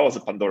God, that was a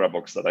Pandora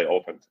box that I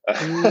opened.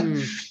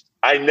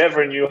 I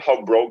never knew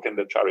how broken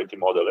the charity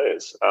model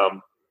is,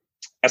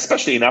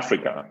 especially in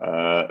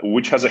Africa,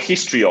 which has a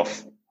history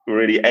of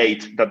really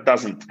aid that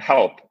doesn't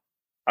help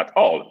at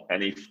all.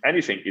 And if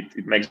anything,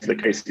 it makes the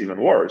case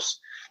even worse.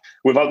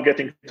 Without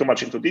getting too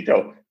much into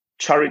detail,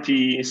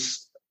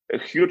 charities, a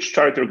huge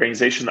charity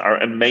organization, are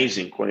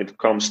amazing when it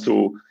comes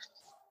to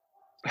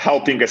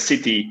helping a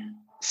city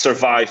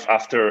survive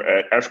after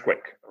an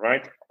earthquake,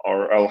 right?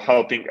 Or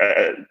helping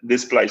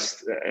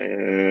displaced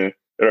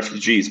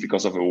refugees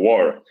because of a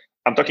war.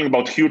 I'm talking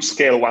about huge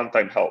scale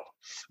one-time help.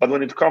 But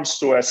when it comes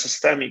to a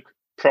systemic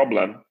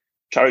problem,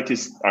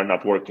 charities are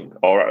not working,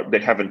 or they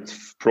haven't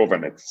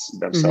proven it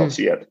themselves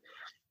yet.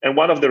 And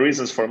one of the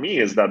reasons for me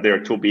is that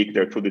they're too big,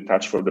 they're too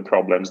detached from the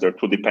problems, they're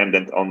too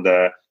dependent on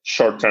the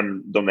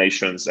short-term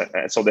donations.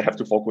 And so they have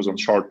to focus on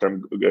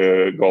short-term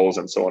goals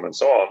and so on and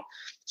so on.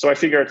 So I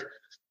figured,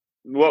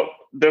 well,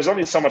 there's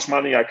only so much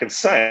money I can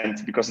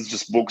send because it's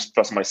just books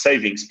plus my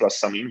savings plus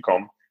some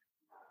income.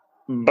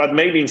 But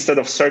maybe instead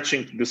of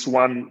searching this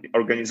one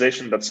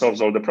organization that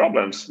solves all the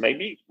problems,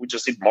 maybe we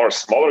just need more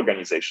small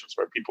organizations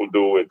where people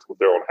do it with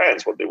their own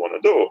hands, what they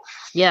want to do.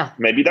 Yeah.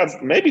 Maybe that's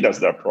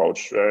the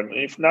approach. And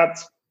if not,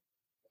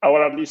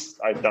 at least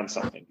I've done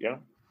something. Yeah.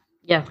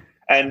 Yeah.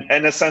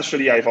 And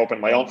essentially, I've opened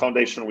my own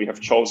foundation. We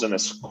have chosen a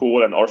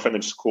school, an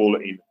orphanage school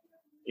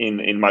in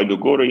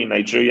Maiduguri, in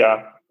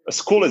Nigeria. A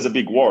school is a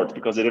big word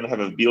because they didn't have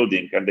a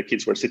building, and the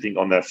kids were sitting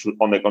on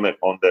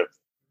the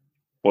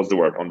what's the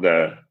word, on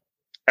the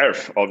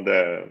earth, on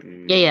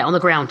the on the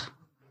ground.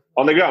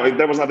 On the ground,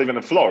 there was not even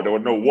a floor. There were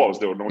no walls.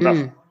 There were no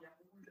nothing.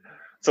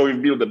 So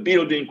we've built a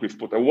building. We've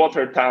put a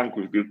water tank.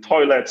 We've built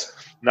toilets.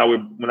 Now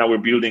we're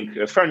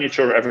building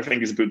furniture.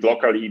 Everything is built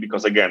locally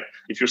because, again,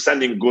 if you're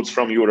sending goods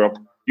from Europe,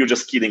 you're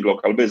just killing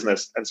local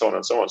business, and so on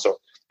and so on.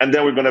 And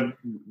then we're gonna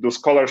do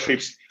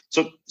scholarships.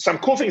 So some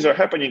cool things are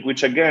happening,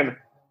 which again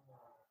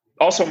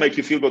also make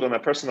you feel good on a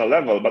personal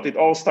level. But it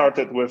all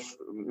started with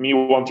me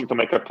wanting to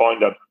make a point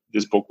that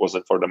this book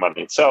wasn't for the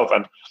money itself.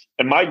 And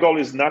my goal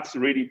is not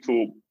really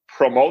to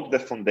promote the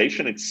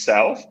foundation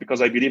itself,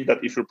 because I believe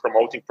that if you're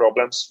promoting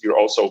problems, you're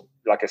also,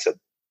 like I said,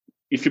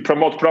 if you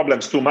promote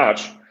problems too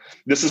much,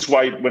 this is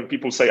why when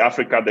people say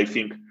Africa, they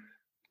think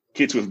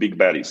kids with big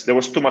bellies. There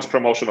was too much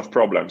promotion of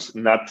problems,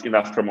 not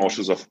enough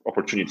promotions of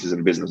opportunities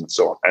in business and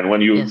so on. And when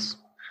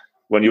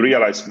you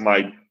realize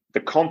the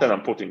content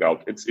I'm putting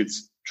out,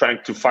 it's trying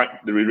to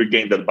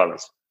regain that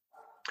balance.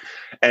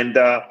 And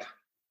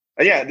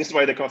this is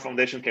why the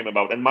foundation came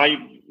about. And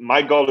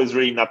my goal is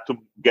really not to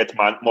get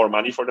more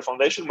money for the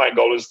foundation. My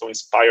goal is to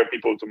inspire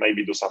people to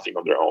maybe do something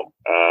on their own.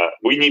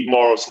 We need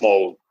more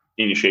small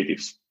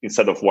initiatives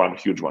instead of one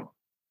huge one.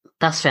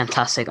 That's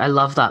fantastic. I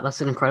love that.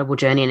 That's an incredible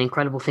journey, an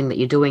incredible thing that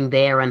you're doing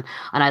there. And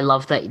I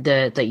love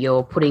that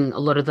you're putting a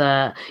lot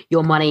of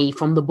your money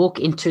from the book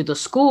into the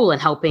school and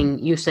helping,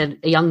 you said,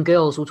 young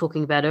girls, we were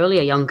talking about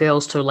earlier, young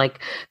girls to like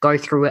go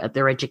through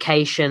their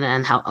education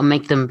and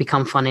make them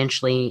become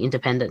financially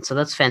independent. So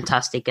that's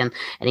fantastic and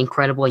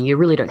incredible. And you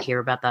really don't hear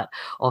about that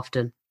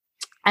often.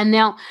 And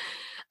now,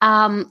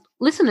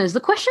 listeners,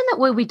 the question that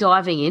we'll be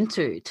diving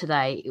into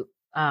today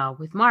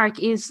with Marek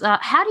is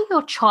how do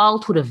your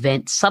childhood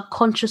events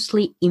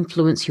subconsciously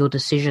influence your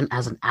decision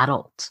as an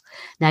adult?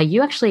 Now,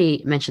 you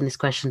actually mentioned this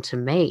question to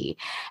me.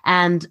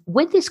 And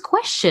with this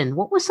question,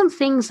 what were some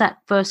things that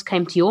first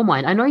came to your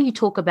mind? I know you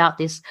talk about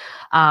this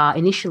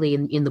initially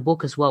in the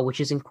book as well, which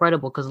is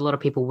incredible because a lot of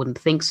people wouldn't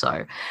think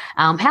so.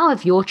 How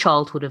have your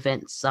childhood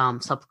events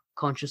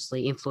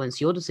subconsciously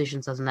influenced your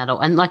decisions as an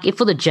adult? And like, if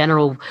for the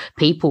general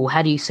people,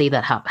 how do you see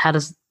that happen? How do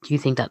you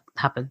think that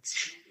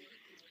happens?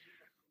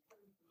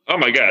 Oh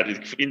my God,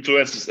 it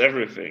influences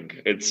everything.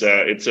 It's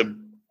a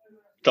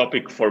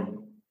topic for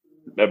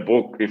a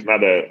book, if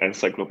not an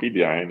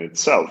encyclopedia in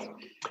itself.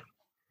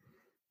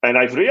 And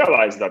I've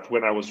realized that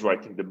when I was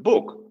writing the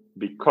book,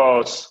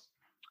 because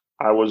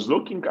I was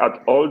looking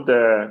at all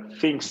the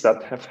things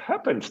that have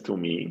happened to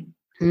me,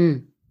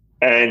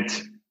 and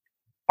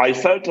I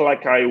felt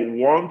like I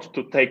want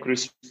to take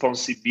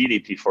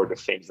responsibility for the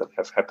things that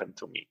have happened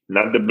to me,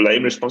 not the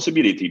blame,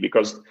 responsibility,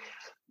 because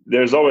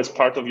there's always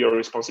part of your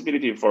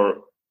responsibility for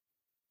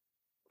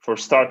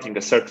starting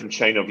a certain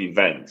chain of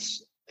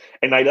events.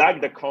 And I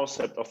like the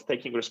concept of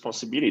taking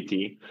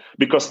responsibility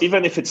because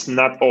even if it's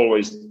not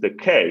always the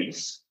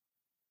case,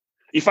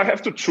 if I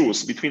have to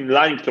choose between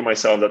lying to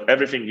myself that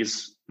everything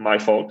is my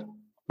fault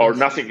or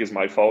nothing is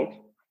my fault,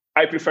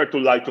 I prefer to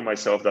lie to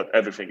myself that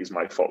everything is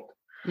my fault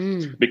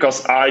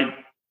because I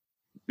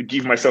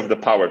give myself the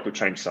power to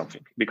change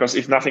something. Because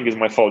if nothing is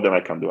my fault, then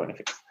I can't do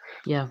anything.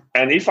 Yeah.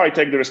 And if I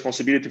take the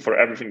responsibility for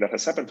everything that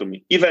has happened to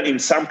me, even if in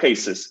some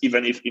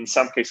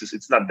cases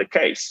it's not the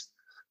case,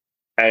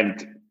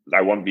 and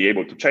I won't be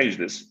able to change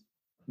this,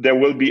 there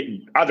will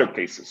be other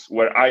cases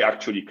where I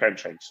actually can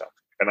change something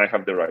and I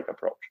have the right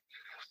approach.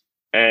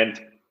 And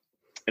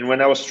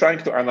when I was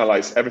trying to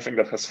analyze everything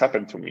that has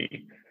happened to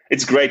me,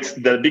 it's great.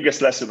 The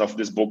biggest lesson of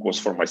this book was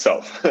for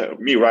myself.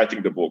 Me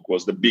writing the book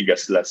was the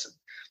biggest lesson.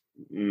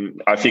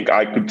 I think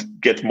I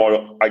got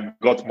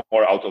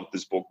more out of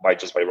this book by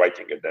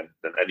writing it than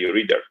any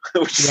reader,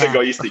 which is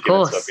egoistic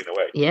in itself in a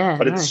way. Yeah,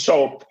 but it's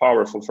so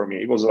powerful for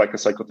me. It was like a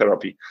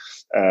psychotherapy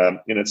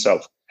in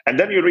itself. And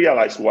then you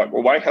realize,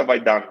 why have I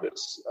done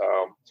this?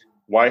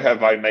 Why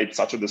have I made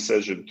such a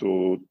decision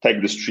to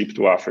take this trip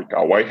to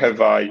Africa? Why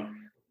have I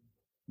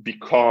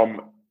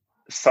become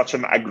such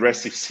an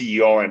aggressive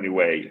CEO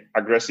anyway.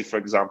 Aggressive, for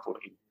example,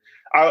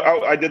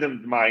 I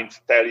didn't mind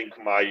telling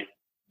my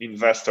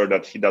investor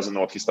that he doesn't know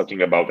what he's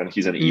talking about and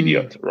he's an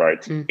idiot,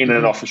 right? In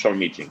an official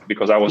meeting,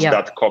 because I was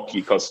that cocky,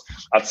 because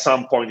at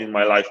some point in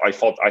my life, I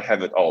thought I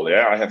have it all.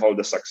 Yeah, I have all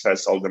the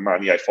success, all the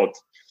money. I thought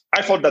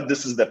that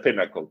this is the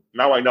pinnacle.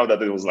 Now I know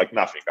that it was like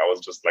nothing. I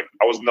was just like,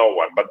 I was no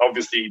one. But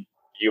obviously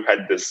you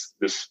had this,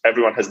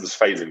 everyone has this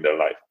phase in their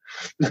life.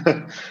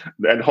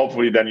 And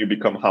hopefully then you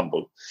become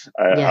humble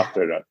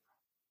after that.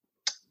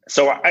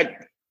 So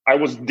I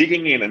was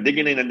digging in. And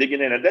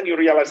then you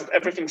realize that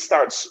everything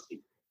starts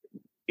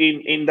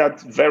in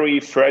that very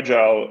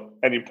fragile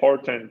and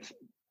important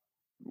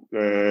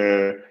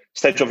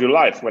stage of your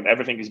life, when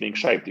everything is being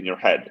shaped in your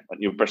head and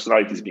your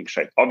personality is being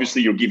shaped.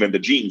 Obviously, you're given the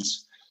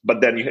genes,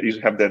 but then you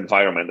have the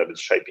environment that is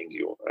shaping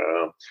you.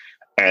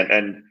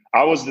 And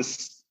I was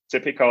this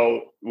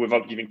typical,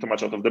 without giving too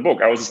much out of the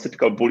book, I was this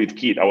typical bullied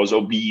kid. I was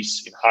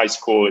obese in high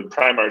school, in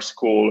primary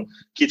school.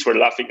 Kids were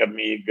laughing at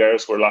me,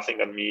 girls were laughing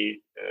at me,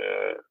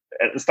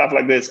 and stuff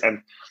like this.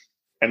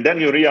 And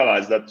then you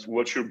realize that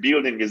what you're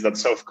building is that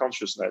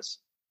self-consciousness.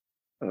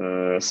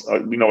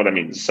 You know what I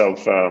mean?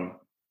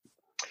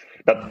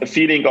 That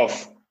feeling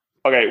of,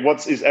 okay,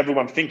 what is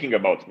everyone thinking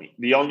about me?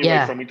 The only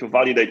way for me to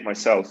validate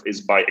myself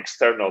is by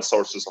external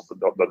sources of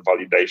that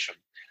validation.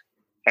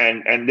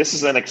 And this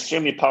is an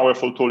extremely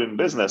powerful tool in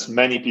business.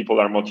 Many people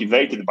are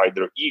motivated by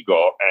their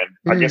ego. And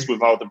I guess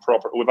without an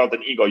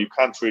ego, you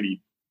can't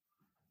really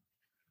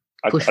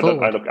I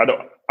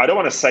don't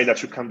want to say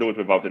that you can do it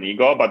without an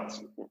ego, but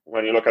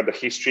when you look at the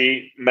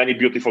history, many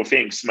beautiful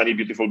things, many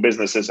beautiful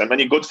businesses, and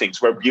many good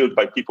things were built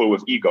by people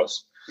with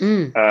egos.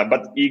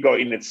 But ego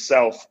in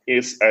itself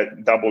is a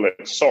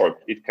double-edged sword.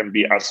 It can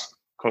be as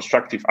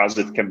constructive as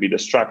it can be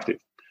destructive.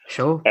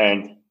 Sure.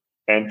 And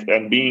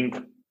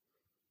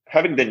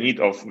having the need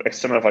of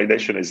external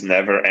validation is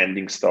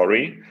never-ending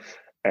story.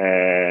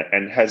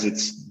 And has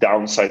its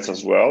downsides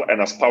as well.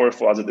 And as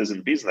powerful as it is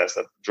in business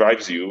that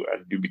drives you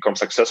and you become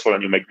successful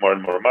and you make more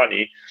and more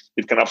money,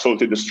 it can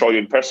absolutely destroy you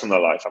in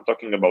personal life. I'm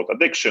talking about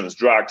addictions,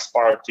 drugs,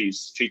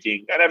 parties,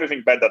 cheating, and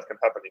everything bad that can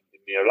happen in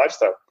your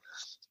lifestyle.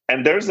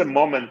 And there's a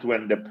moment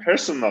when the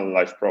personal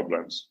life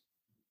problems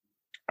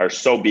are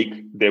so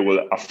big, they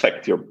will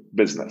affect your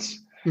business.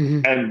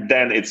 And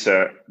then it's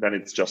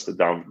just a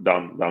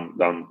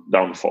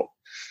downfall.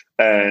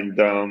 And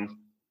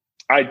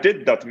I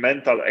did that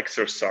mental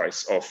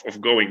exercise of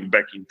going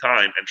back in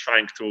time and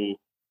trying to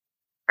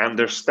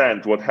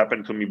understand what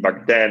happened to me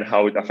back then,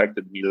 how it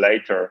affected me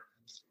later.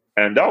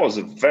 And that was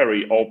a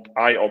very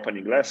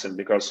eye-opening lesson,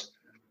 because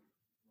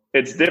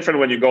it's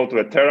different when you go to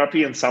a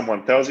therapy and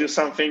someone tells you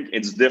something.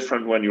 It's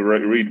different when you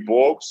read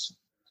books.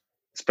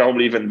 It's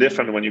probably even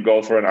different when you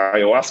go for an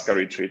ayahuasca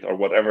retreat or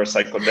whatever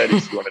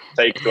psychedelics you want to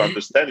take to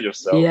understand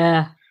yourself.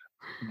 Yeah.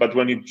 But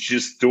when you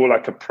just do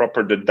like a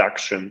proper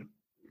deduction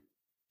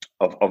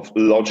of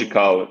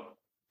logical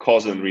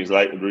cause and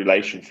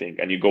relation thing,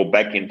 and you go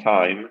back in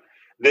time,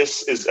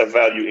 this is a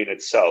value in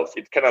itself.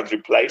 It cannot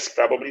replace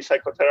probably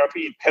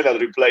psychotherapy. It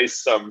cannot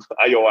replace some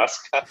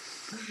ayahuasca,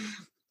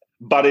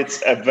 but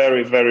it's a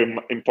very, very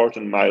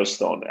important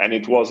milestone. And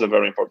it was a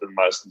very important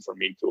milestone for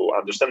me to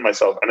understand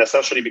myself and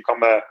essentially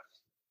become a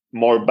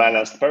more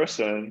balanced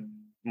person,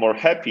 more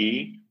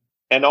happy.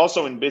 And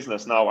also in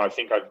business now, I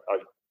think I've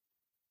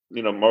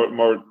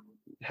more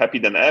happy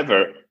than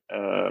ever.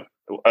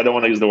 I don't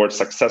want to use the word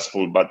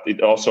successful, but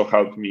it also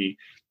helped me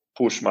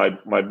push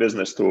my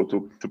business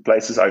to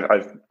places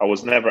I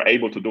was never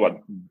able to do it,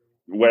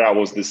 where I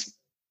was this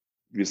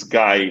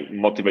guy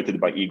motivated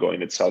by ego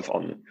in itself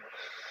only.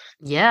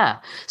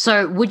 Yeah.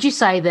 So would you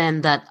say then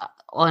that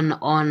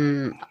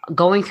on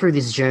going through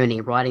this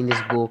journey, writing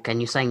this book, and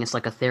you're saying it's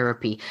like a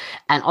therapy,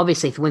 and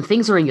obviously when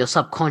things are in your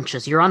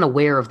subconscious, you're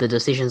unaware of the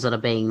decisions that are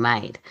being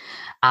made.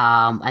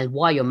 And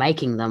why you're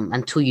making them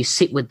until you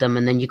sit with them,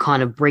 and then you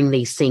kind of bring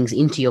these things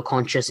into your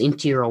conscious,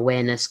 into your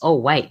awareness. Oh,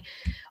 wait,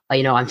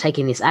 I'm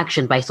taking this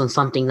action based on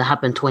something that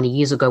happened 20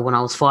 years ago when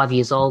I was 5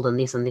 years old, and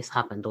this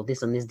happened, or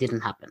this and this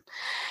didn't happen.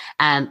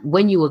 And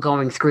when you were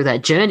going through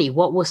that journey,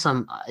 what were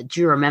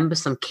do you remember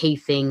some key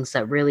things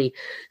that really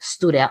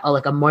stood out, or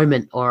like a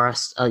moment or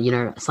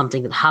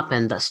something that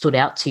happened that stood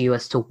out to you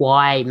as to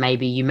why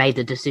maybe you made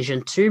the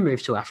decision to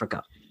move to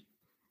Africa?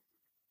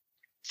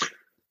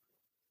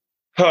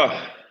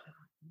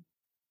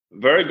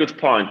 Very good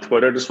point.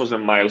 Whether this was a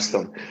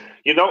milestone,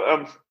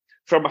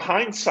 from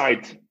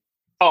hindsight,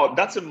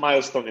 that's a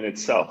milestone in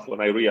itself.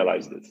 When I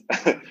realized it,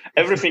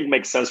 everything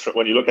makes sense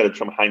when you look at it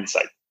from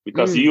hindsight,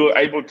 because you're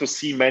able to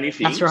see many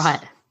things. That's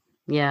right.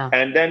 Yeah.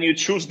 And then you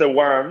choose the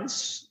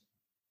ones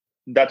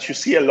that you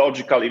see a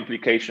logical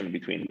implication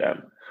between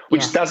them,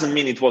 which doesn't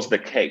mean it was the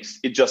case.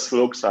 It just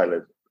looks like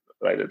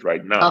it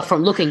right now. Oh,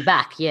 from looking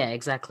back. Yeah,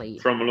 exactly.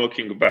 From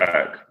looking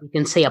back, you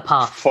can see a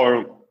path.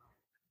 For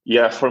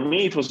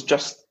me, it was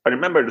just, I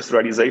remember this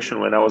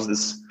realization when I was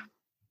this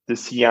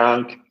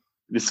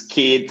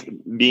kid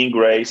being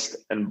raised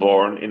and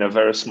born in a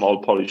very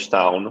small Polish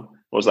town.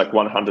 It was like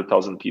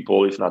 100,000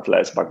 people, if not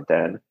less back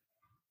then.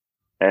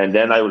 And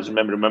then I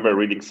remember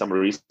reading some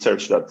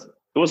research that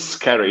it was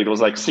scary. It was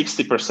like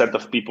 60%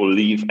 of people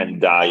live and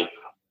die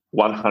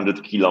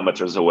 100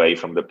 kilometers away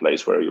from the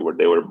place where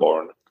they were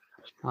born.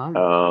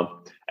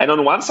 Wow. And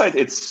on one side,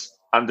 it's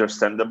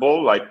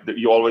understandable. Like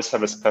you always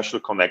have a special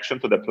connection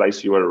to the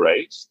place you were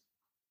raised.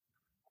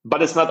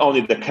 But it's not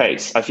only the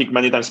case. I think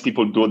many times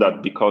people do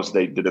that because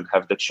they didn't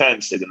have the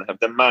chance, they didn't have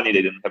the money,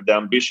 they didn't have the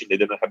ambition, they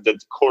didn't have the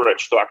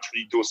courage to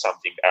actually do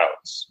something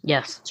else.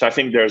 Yes. So I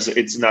think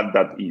it's not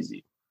that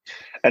easy.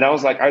 And I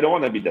was like, I don't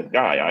want to be that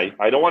guy.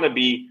 I don't want to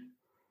be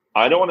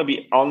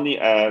only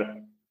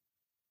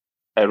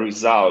a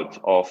result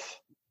of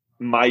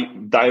my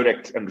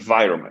direct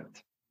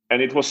environment.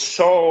 And it was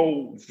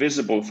so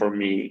visible for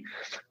me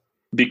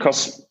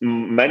because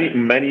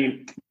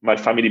many my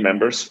family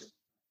members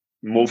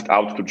moved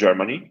out to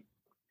Germany.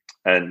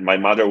 And my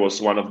mother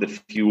was one of the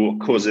few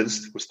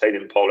cousins who stayed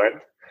in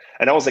Poland.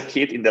 And I was a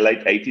kid in the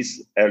late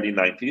 80s, early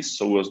 90s.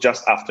 So it was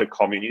just after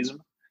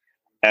communism.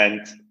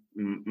 And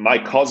my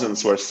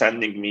cousins were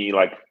sending me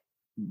like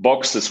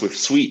boxes with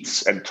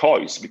sweets and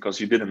toys because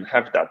you didn't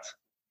have that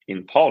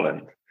in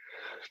Poland.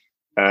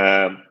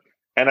 And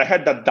I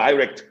had that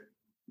direct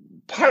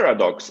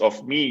paradox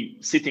of me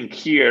sitting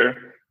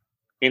here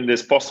in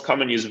this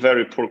post-communist,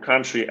 very poor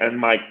country, and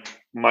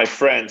my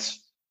friends,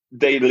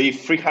 they live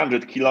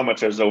 300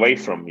 kilometers away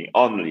from me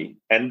only,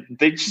 and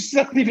they just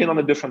not living on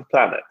a different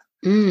planet.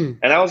 And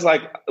I was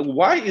like,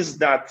 why is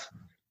that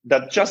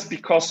just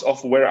because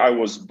of where I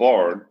was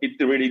born,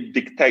 it really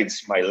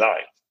dictates my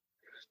life?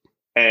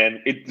 And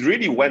it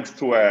really went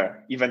to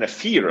even a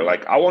fear.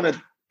 Like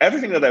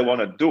everything that I want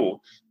to do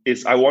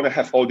is I want to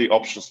have all the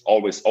options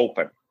always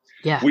open.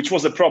 Yeah. Which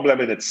was a problem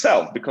in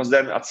itself, because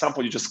then at some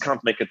point you just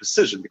can't make a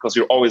decision because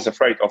you're always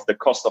afraid of the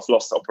cost of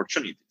lost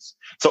opportunities.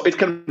 So it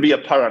can be a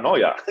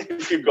paranoia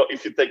if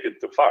you take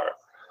it too far.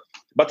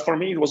 But for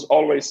me, it was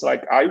always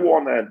like, I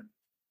want to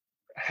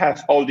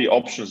have all the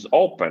options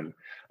open.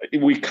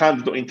 We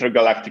can't do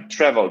intergalactic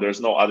travel.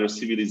 There's no other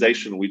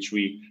civilization which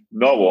we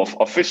know of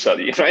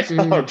officially, right?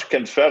 Or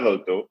can travel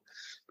to.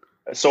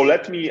 So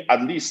let me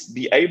at least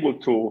be able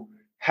to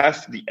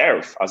have the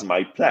Earth as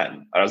my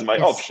plan, as my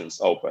options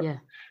open. Yeah.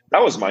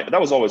 That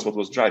was always what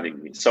was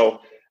driving me. So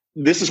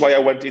this is why I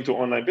went into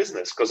online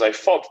business, because I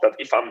thought that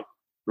if I'm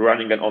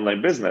running an online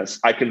business,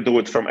 I can do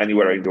it from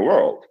anywhere in the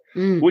world,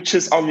 which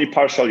is only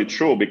partially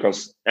true,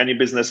 because any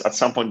business at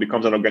some point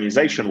becomes an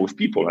organization with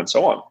people and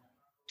so on,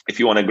 if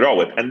you want to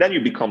grow it. And then you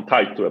become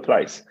tied to a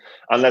place,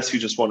 unless you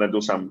just want to do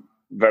some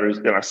very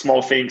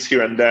small things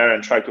here and there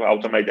and try to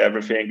automate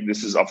everything.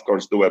 This is, of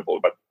course,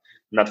 doable, but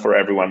not for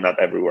everyone, not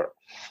everywhere.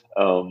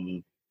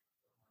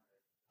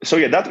 So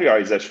yeah, that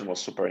realization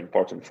was super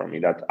important for me,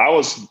 that I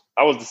was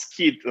this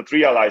kid that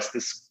realized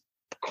this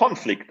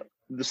conflict,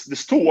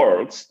 this two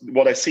worlds,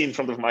 what I see in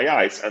front of my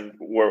eyes and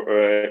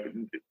were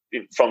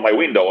from my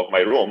window of my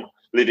room,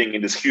 living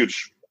in this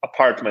huge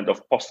apartment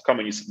of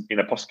in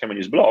a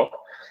post-communist block,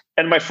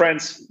 and my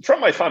friends from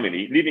my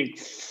family living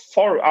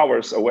 4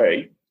 hours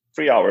away,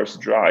 3 hours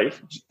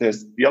drive.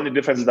 The only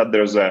difference is that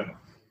there's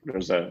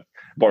a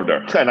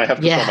border, and I have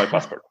to show my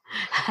passport.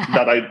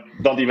 That I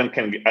cannot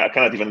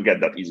even get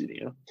that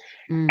easily.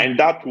 And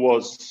that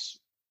was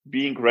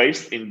being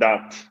raised in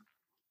that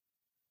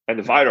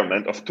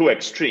environment of two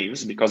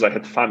extremes, because I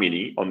had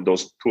family on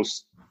those two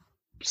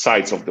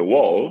sides of the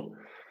wall.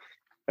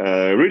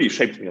 Really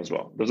shaped me as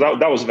well.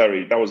 That was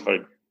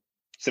very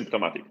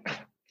symptomatic.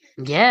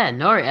 Yeah,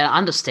 no,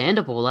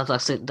 understandable. Like I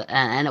said,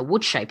 and it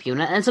would shape you.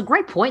 And it's a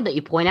great point that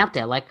you point out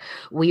there. Like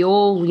we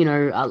all,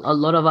 a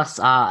lot of us,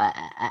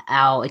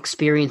 our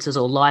experiences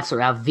or lives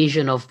or our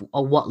vision of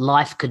what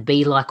life could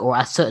be like, or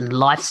a certain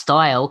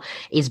lifestyle,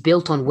 is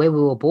built on where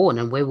we were born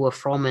and where we were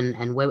from,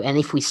 and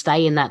if we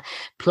stay in that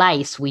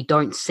place, we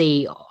don't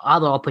see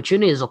other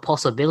opportunities or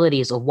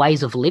possibilities or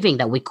ways of living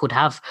that we could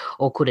have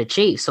or could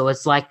achieve. So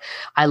it's like,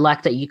 I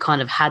like that you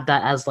kind of had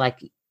that as like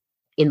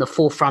in the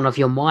forefront of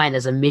your mind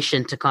as a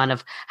mission to kind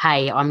of,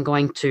 hey, I'm not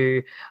going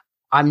to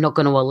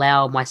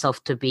allow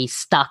myself to be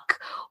stuck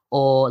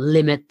or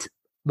limit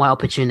my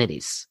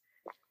opportunities.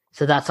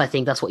 So I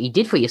think that's what you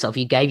did for yourself.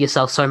 You gave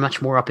yourself so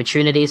much more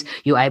opportunities.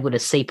 You're able to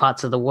see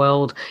parts of the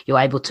world. You're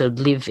able to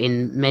live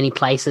in many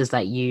places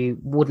that you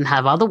wouldn't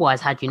have otherwise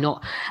had you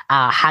not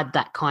had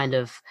that kind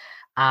of,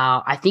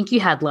 I think you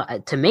had,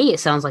 to me, it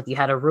sounds like you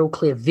had a real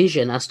clear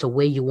vision as to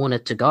where you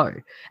wanted to go,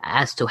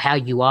 as to how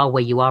you are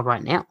where you are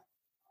right now.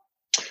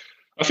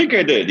 I think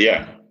I did,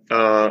 yeah.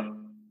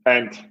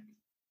 And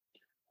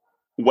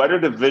whether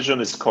the vision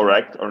is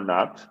correct or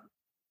not,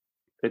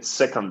 it's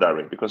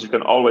secondary, because you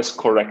can always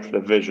correct the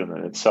vision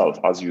in itself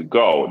as you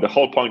go. The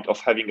whole point of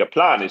having a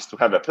plan is to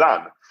have a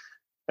plan.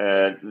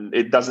 And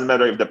it doesn't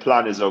matter if the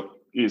plan is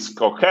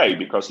okay,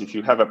 because if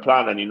you have a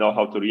plan and you know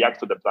how to react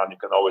to the plan, you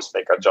can always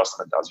make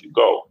adjustment as you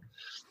go.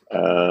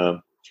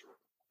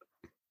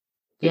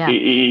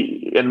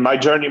 In my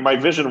journey, my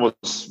vision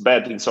was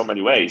bad in so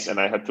many ways, and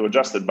I had to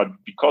adjust it. But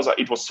because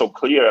it was so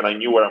clear, and I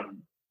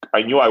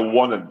knew I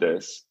wanted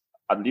this,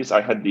 at least I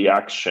had the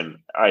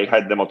action. I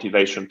had the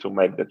motivation to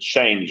make the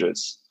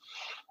changes.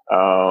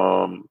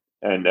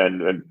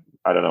 and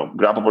I don't know,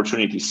 grab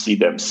opportunities, see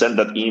them, send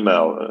that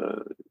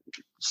email,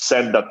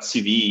 send that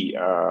CV,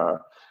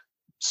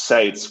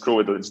 say it, screw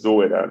it, let's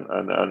do it.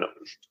 And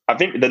I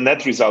think the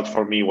net result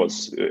for me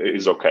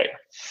is okay.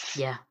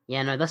 Yeah,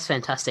 no, that's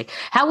fantastic.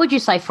 How would you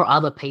say for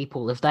other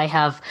people, if they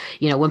have,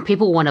 when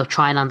people want to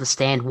try and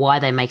understand why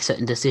they make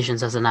certain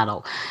decisions as an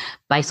adult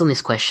based on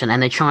this question,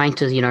 and they're trying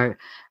to,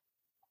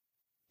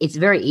 it's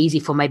very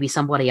easy for maybe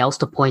somebody else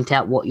to point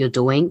out what you're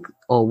doing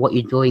or what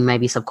you're doing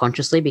maybe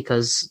subconsciously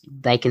because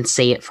they can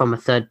see it from a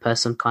third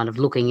person kind of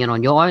looking in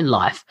on your own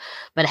life.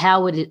 But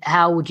how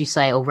would you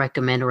say or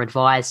recommend or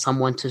advise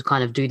someone to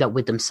kind of do that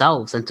with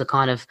themselves and to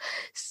kind of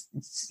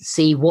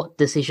see what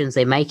decisions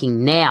they're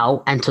making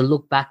now and to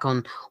look back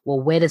on,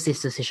 well, where does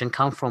this decision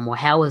come from? Or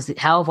how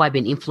have I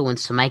been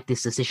influenced to make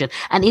this decision?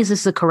 And is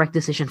this the correct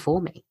decision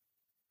for me?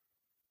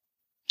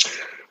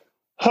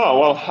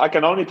 Well, I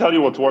can only tell you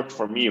what worked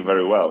for me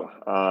very well.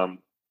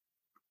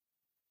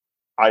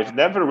 I've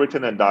never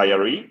written a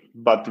diary,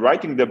 but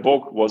writing the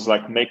book was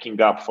like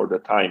making up for the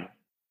time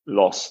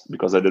lost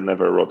because I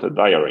never wrote a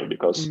diary.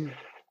 Because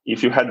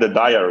if you had the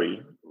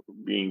diary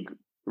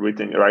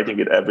writing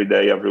it every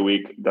day, every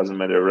week, doesn't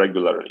matter,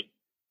 regularly,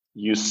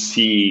 you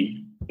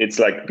see, it's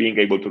like being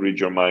able to read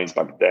your minds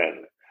back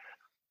then.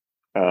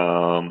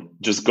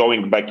 Just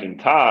going back in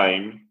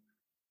time,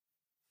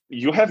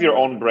 you have your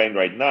own brain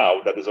right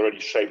now that is already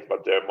shaped by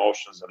the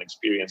emotions and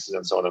experiences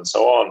and so on and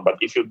so on. But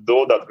if you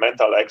do that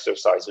mental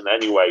exercise in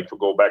any way to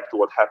go back to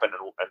what happened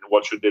and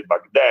what you did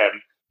back then,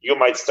 you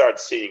might start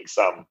seeing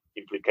some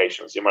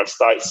implications. You might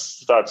start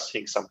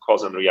seeing some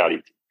cause and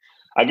reality.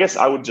 I guess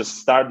I would just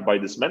start by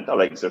this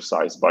mental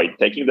exercise by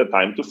taking the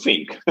time to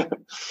think,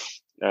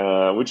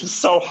 which is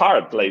so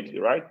hard lately,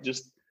 right?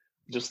 Just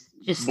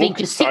think,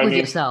 just sit with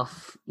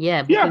yourself.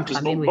 Yeah,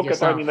 just book a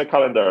time in the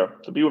calendar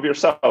to be with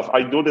yourself.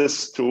 I do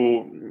this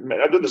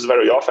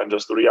very often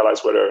just to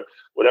realize whether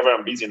whatever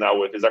I'm busy now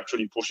with is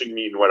actually pushing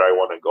me in where I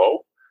want to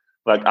go.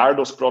 Like, are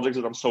those projects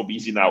that I'm so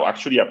busy now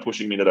actually are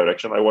pushing me in the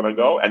direction I want to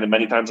go? And then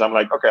many times I'm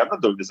like, okay, I'm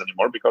not doing this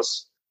anymore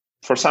because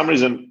for some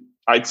reason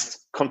I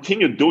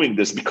continued doing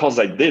this because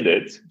I did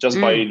it just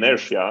by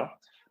inertia,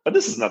 but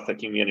this is not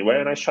taking me anywhere,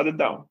 and I shut it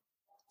down.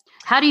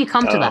 How do you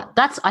come to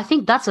that? I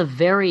think that's a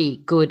very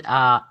good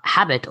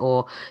habit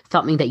or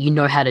something that you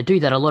know how to do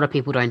that a lot of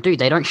people don't do.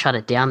 They don't shut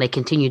it down. They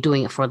continue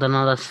doing it for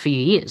another few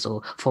years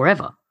or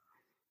forever.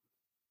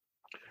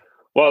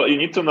 Well, you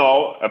need to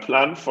know a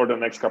plan for the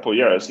next couple of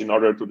years in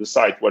order to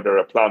decide whether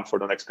a plan for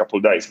the next couple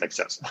of days makes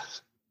sense.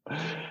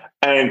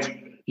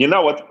 And you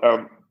know what?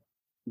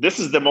 This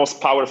is the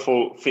most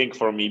powerful thing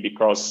for me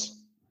because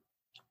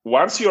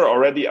once you're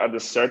already at a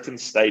certain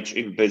stage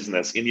in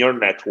business, in your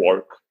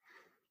network,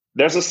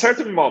 there's a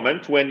certain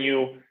moment when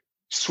you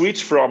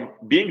switch from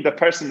being the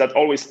person that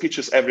always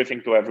pitches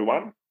everything to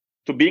everyone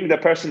to being the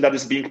person that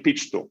is being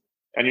pitched to.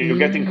 And you're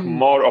getting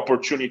more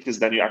opportunities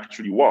than you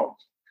actually want.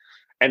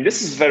 And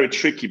this is very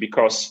tricky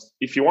because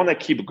if you want to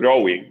keep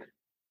growing,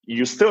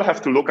 you still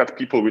have to look at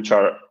people which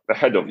are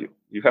ahead of you.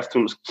 You have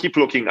to keep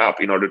looking up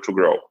in order to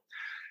grow.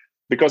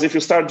 Because if you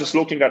start just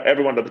looking at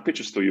everyone that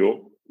pitches to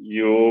you,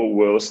 you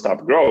will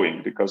stop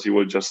growing because you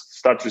will just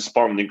start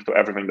responding to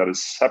everything that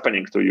is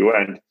happening to you.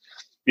 And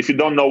if you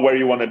don't know where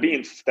you want to be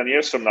in 10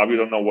 years from now, you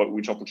don't know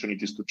which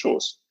opportunities to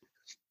choose.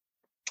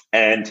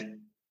 And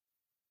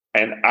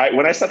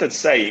when I started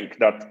saying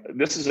that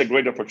this is a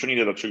great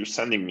opportunity that you're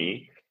sending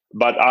me,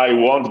 but I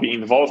won't be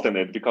involved in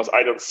it because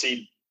I don't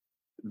see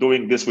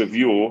doing this with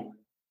you.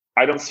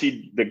 I don't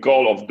see the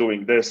goal of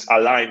doing this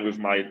align with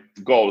my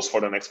goals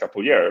for the next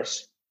couple of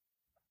years.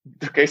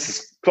 The case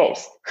is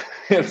closed.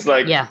 It's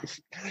like,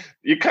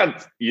 you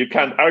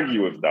can't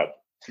argue with that.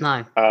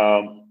 No.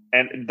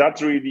 And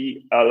that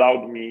really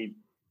allowed me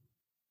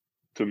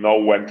to know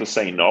when to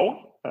say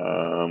no.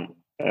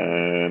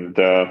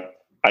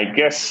 I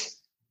guess,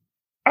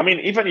 I mean,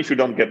 even if you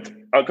don't get,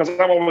 because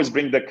I always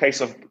bring the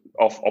case of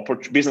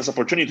business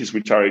opportunities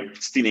which are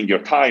stealing your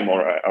time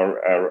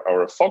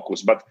or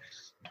focus, but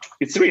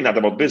it's really not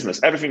about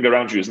business. Everything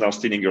around you is now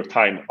stealing your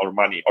time or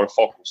money or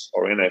focus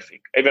or anything.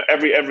 Even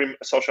every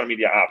social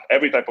media app,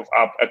 every type of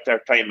app,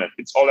 entertainment,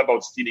 it's all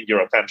about stealing your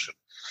attention.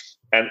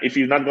 And if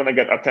you're not going to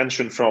get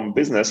attention from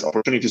business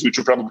opportunities, which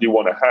you probably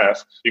want to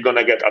have, you're going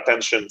to get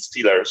attention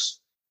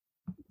stealers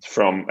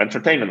from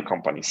entertainment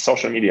companies,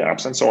 social media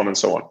apps, and so on and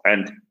so on.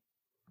 And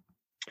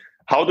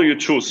how do you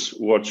choose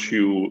what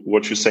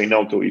you say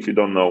no to if you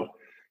don't know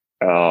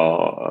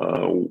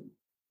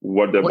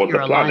what the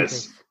plan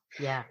is?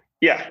 With.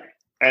 Yeah.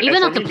 And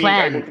even at the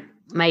plan,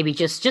 maybe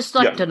just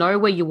like to know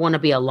where you want to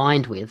be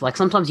aligned with. Like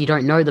sometimes you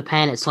don't know the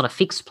plan; it's not a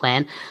fixed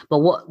plan. But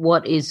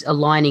what is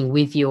aligning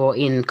with you or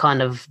in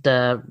kind of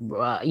the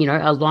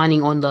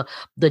aligning on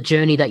the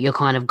journey that you're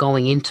kind of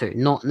going into,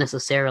 not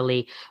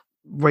necessarily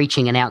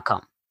reaching an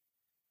outcome.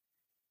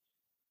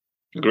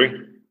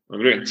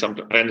 Agree.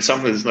 Something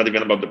is not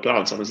even about the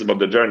plan. Something is about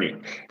the journey.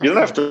 You don't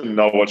have to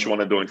know what you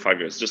want to do in 5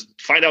 years.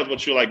 Just find out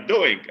what you like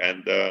doing,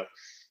 and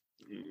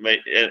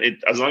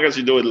as long as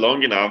you do it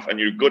long enough and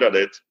you're good at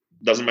it,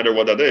 doesn't matter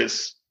what that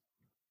is.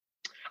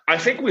 I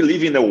think we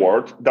live in a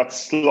world that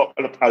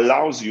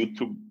allows you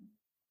to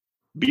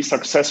be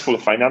successful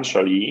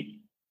financially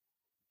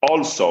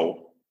also,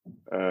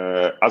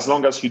 as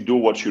long as you do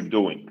what you're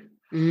doing.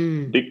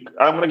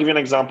 I'm going to give you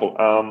an example.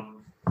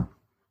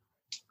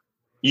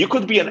 You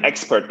could be an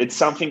expert. It's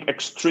something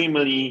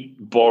extremely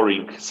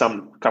boring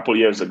some couple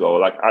years ago.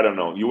 Like, I don't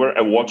know, you were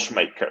a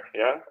watchmaker,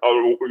 yeah? Or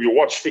you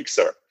watch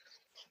fixer,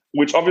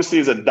 which obviously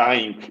is a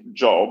dying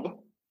job.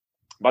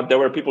 But there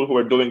were people who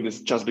were doing this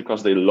just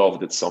because they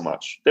loved it so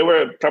much. They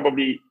were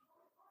probably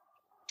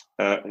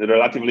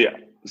relatively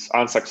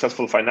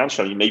unsuccessful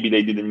financially. Maybe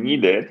they didn't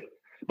need it,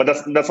 but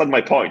that's not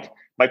my point.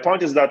 My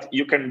point is that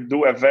you can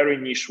do a very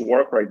niche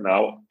work right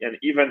now, and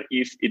even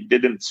if it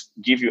didn't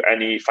give you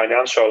any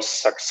financial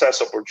success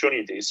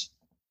opportunities,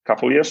 a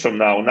couple of years from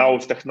now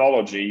with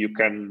technology, you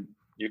can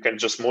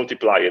just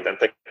multiply it and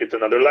take it to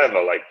another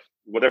level. Like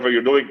whatever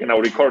you're doing, you can now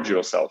record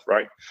yourself,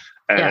 right?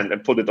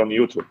 And put it on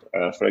YouTube,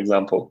 for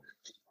example.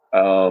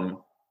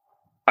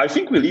 I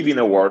think we live in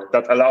a world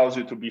that allows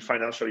you to be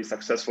financially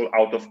successful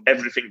out of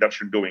everything that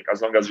you're doing,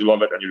 as long as you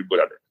love it and you're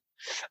good at it.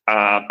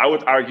 I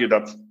would argue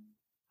that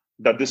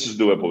this is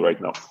doable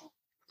right now.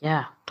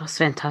 Yeah, that's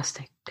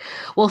fantastic.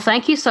 Well,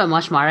 thank you so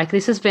much, Marek.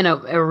 This has been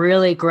a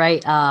really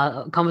great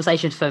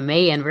conversation for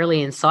me and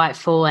really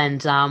insightful.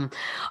 And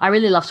I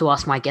really love to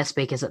ask my guest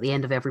speakers at the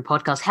end of every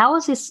podcast, how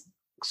is this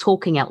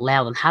talking out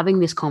loud and having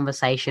this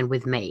conversation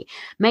with me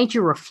made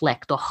you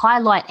reflect or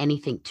highlight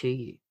anything to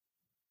you?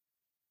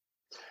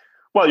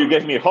 Well, you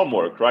gave me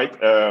homework, right?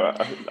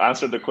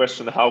 Answer the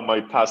question, how my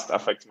past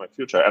affects my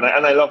future. And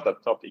I love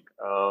that topic.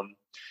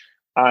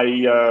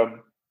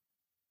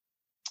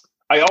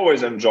 I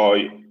always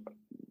enjoy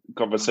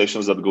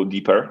conversations that go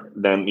deeper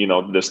than,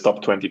 the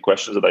top 20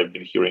 questions that I've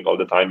been hearing all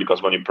the time,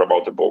 because when you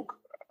promote a book,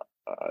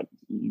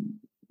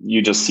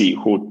 you just see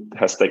who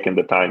has taken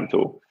the time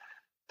to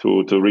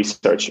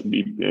research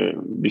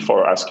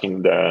before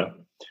asking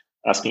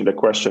the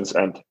questions.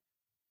 And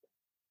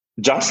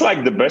just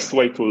like the best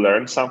way to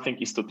learn something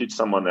is to teach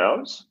someone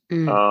else,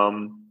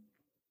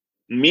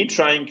 me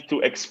trying to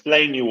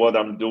explain you what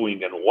I'm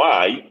doing and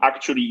why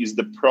actually is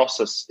the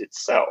process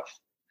itself.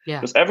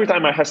 Yeah. Because every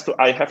time I have to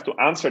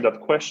answer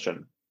that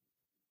question,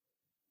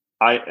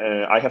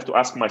 I have to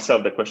ask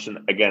myself the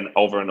question again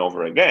over and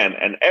over again.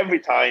 And every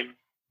time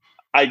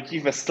I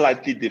give a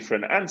slightly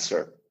different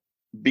answer,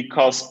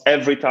 because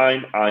every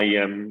time I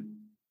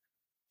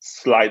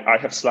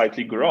have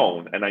slightly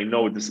grown and I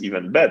know this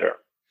even better.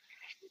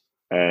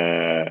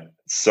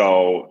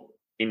 So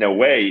in a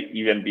way,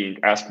 even being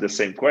asked the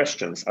same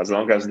questions, as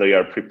long as they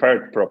are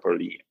prepared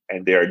properly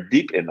and they are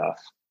deep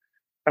enough,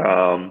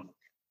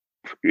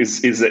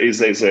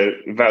 is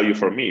a value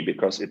for me,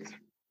 because it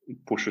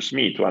pushes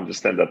me to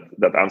understand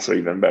that answer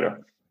even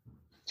better.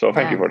 So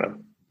thank you for that.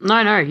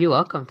 No, you're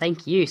welcome.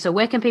 Thank you. So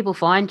where can people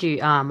find you,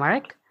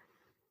 Marek?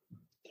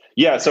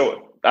 Yeah,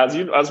 so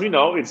as we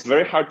know, it's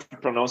very hard to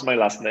pronounce my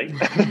last name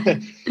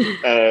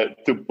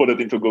to put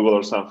it into Google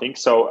or something.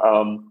 So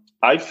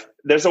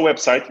there's a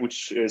website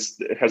which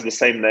has the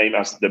same name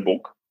as the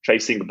book,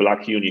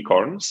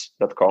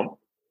 chasingblackunicorns.com.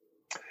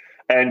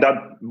 And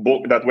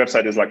that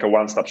website is like a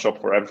one-stop shop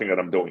for everything that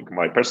I'm doing.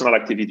 My personal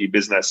activity,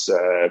 business,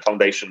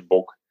 foundation,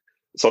 book,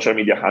 social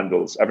media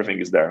handles, everything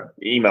is there.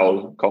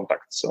 Email,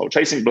 contacts. So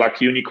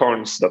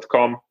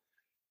chasingblackunicorns.com.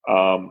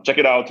 Check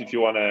it out if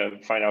you want to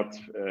find out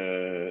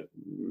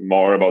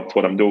more about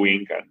what I'm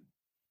doing and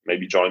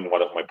maybe join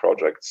one of my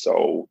projects.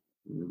 So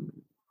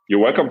you're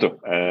welcome to.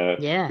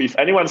 If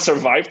anyone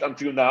survived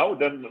until now,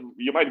 then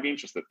you might be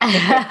interested.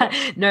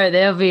 No,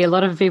 there'll be a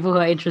lot of people who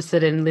are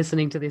interested in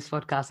listening to this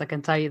podcast. I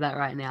can tell you that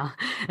right now.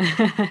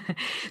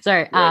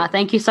 So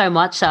thank you so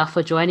much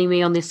for joining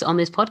me on this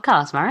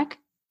podcast, Marek.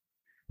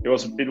 It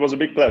was a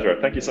big pleasure.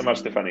 Thank you so much,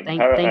 Stephanie. Thank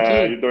you.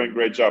 You're doing a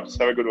great job.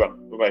 Have a good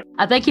one.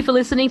 Bye-bye. Thank you for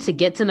listening to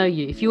Get to Know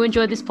You. If you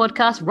enjoyed this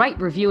podcast, rate,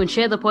 review, and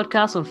share the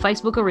podcast on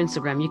Facebook or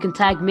Instagram. You can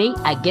tag me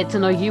at Get to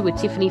Know You with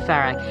Tiffany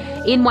Farag.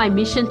 In my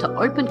mission to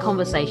open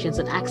conversations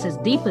and access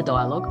deeper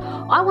dialogue,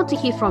 I want to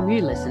hear from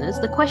you, listeners.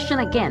 The question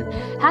again,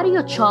 how do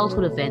your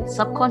childhood events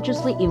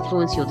subconsciously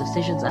influence your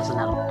decisions as an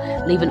adult?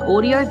 Leave an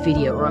audio,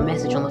 video, or a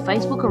message on the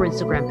Facebook or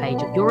Instagram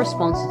page of your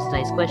response to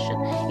today's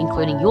question,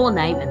 including your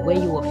name and where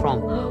you are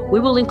from. We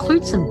will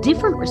include some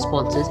different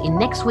responses in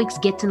next week's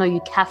Get to Know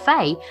You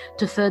Cafe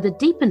to further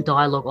deepen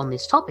dialogue on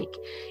this topic.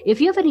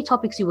 If you have any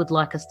topics you would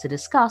like us to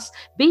discuss,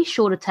 be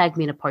sure to tag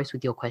me in a post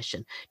with your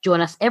question.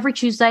 Join us every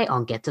Tuesday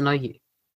on Get to Know You.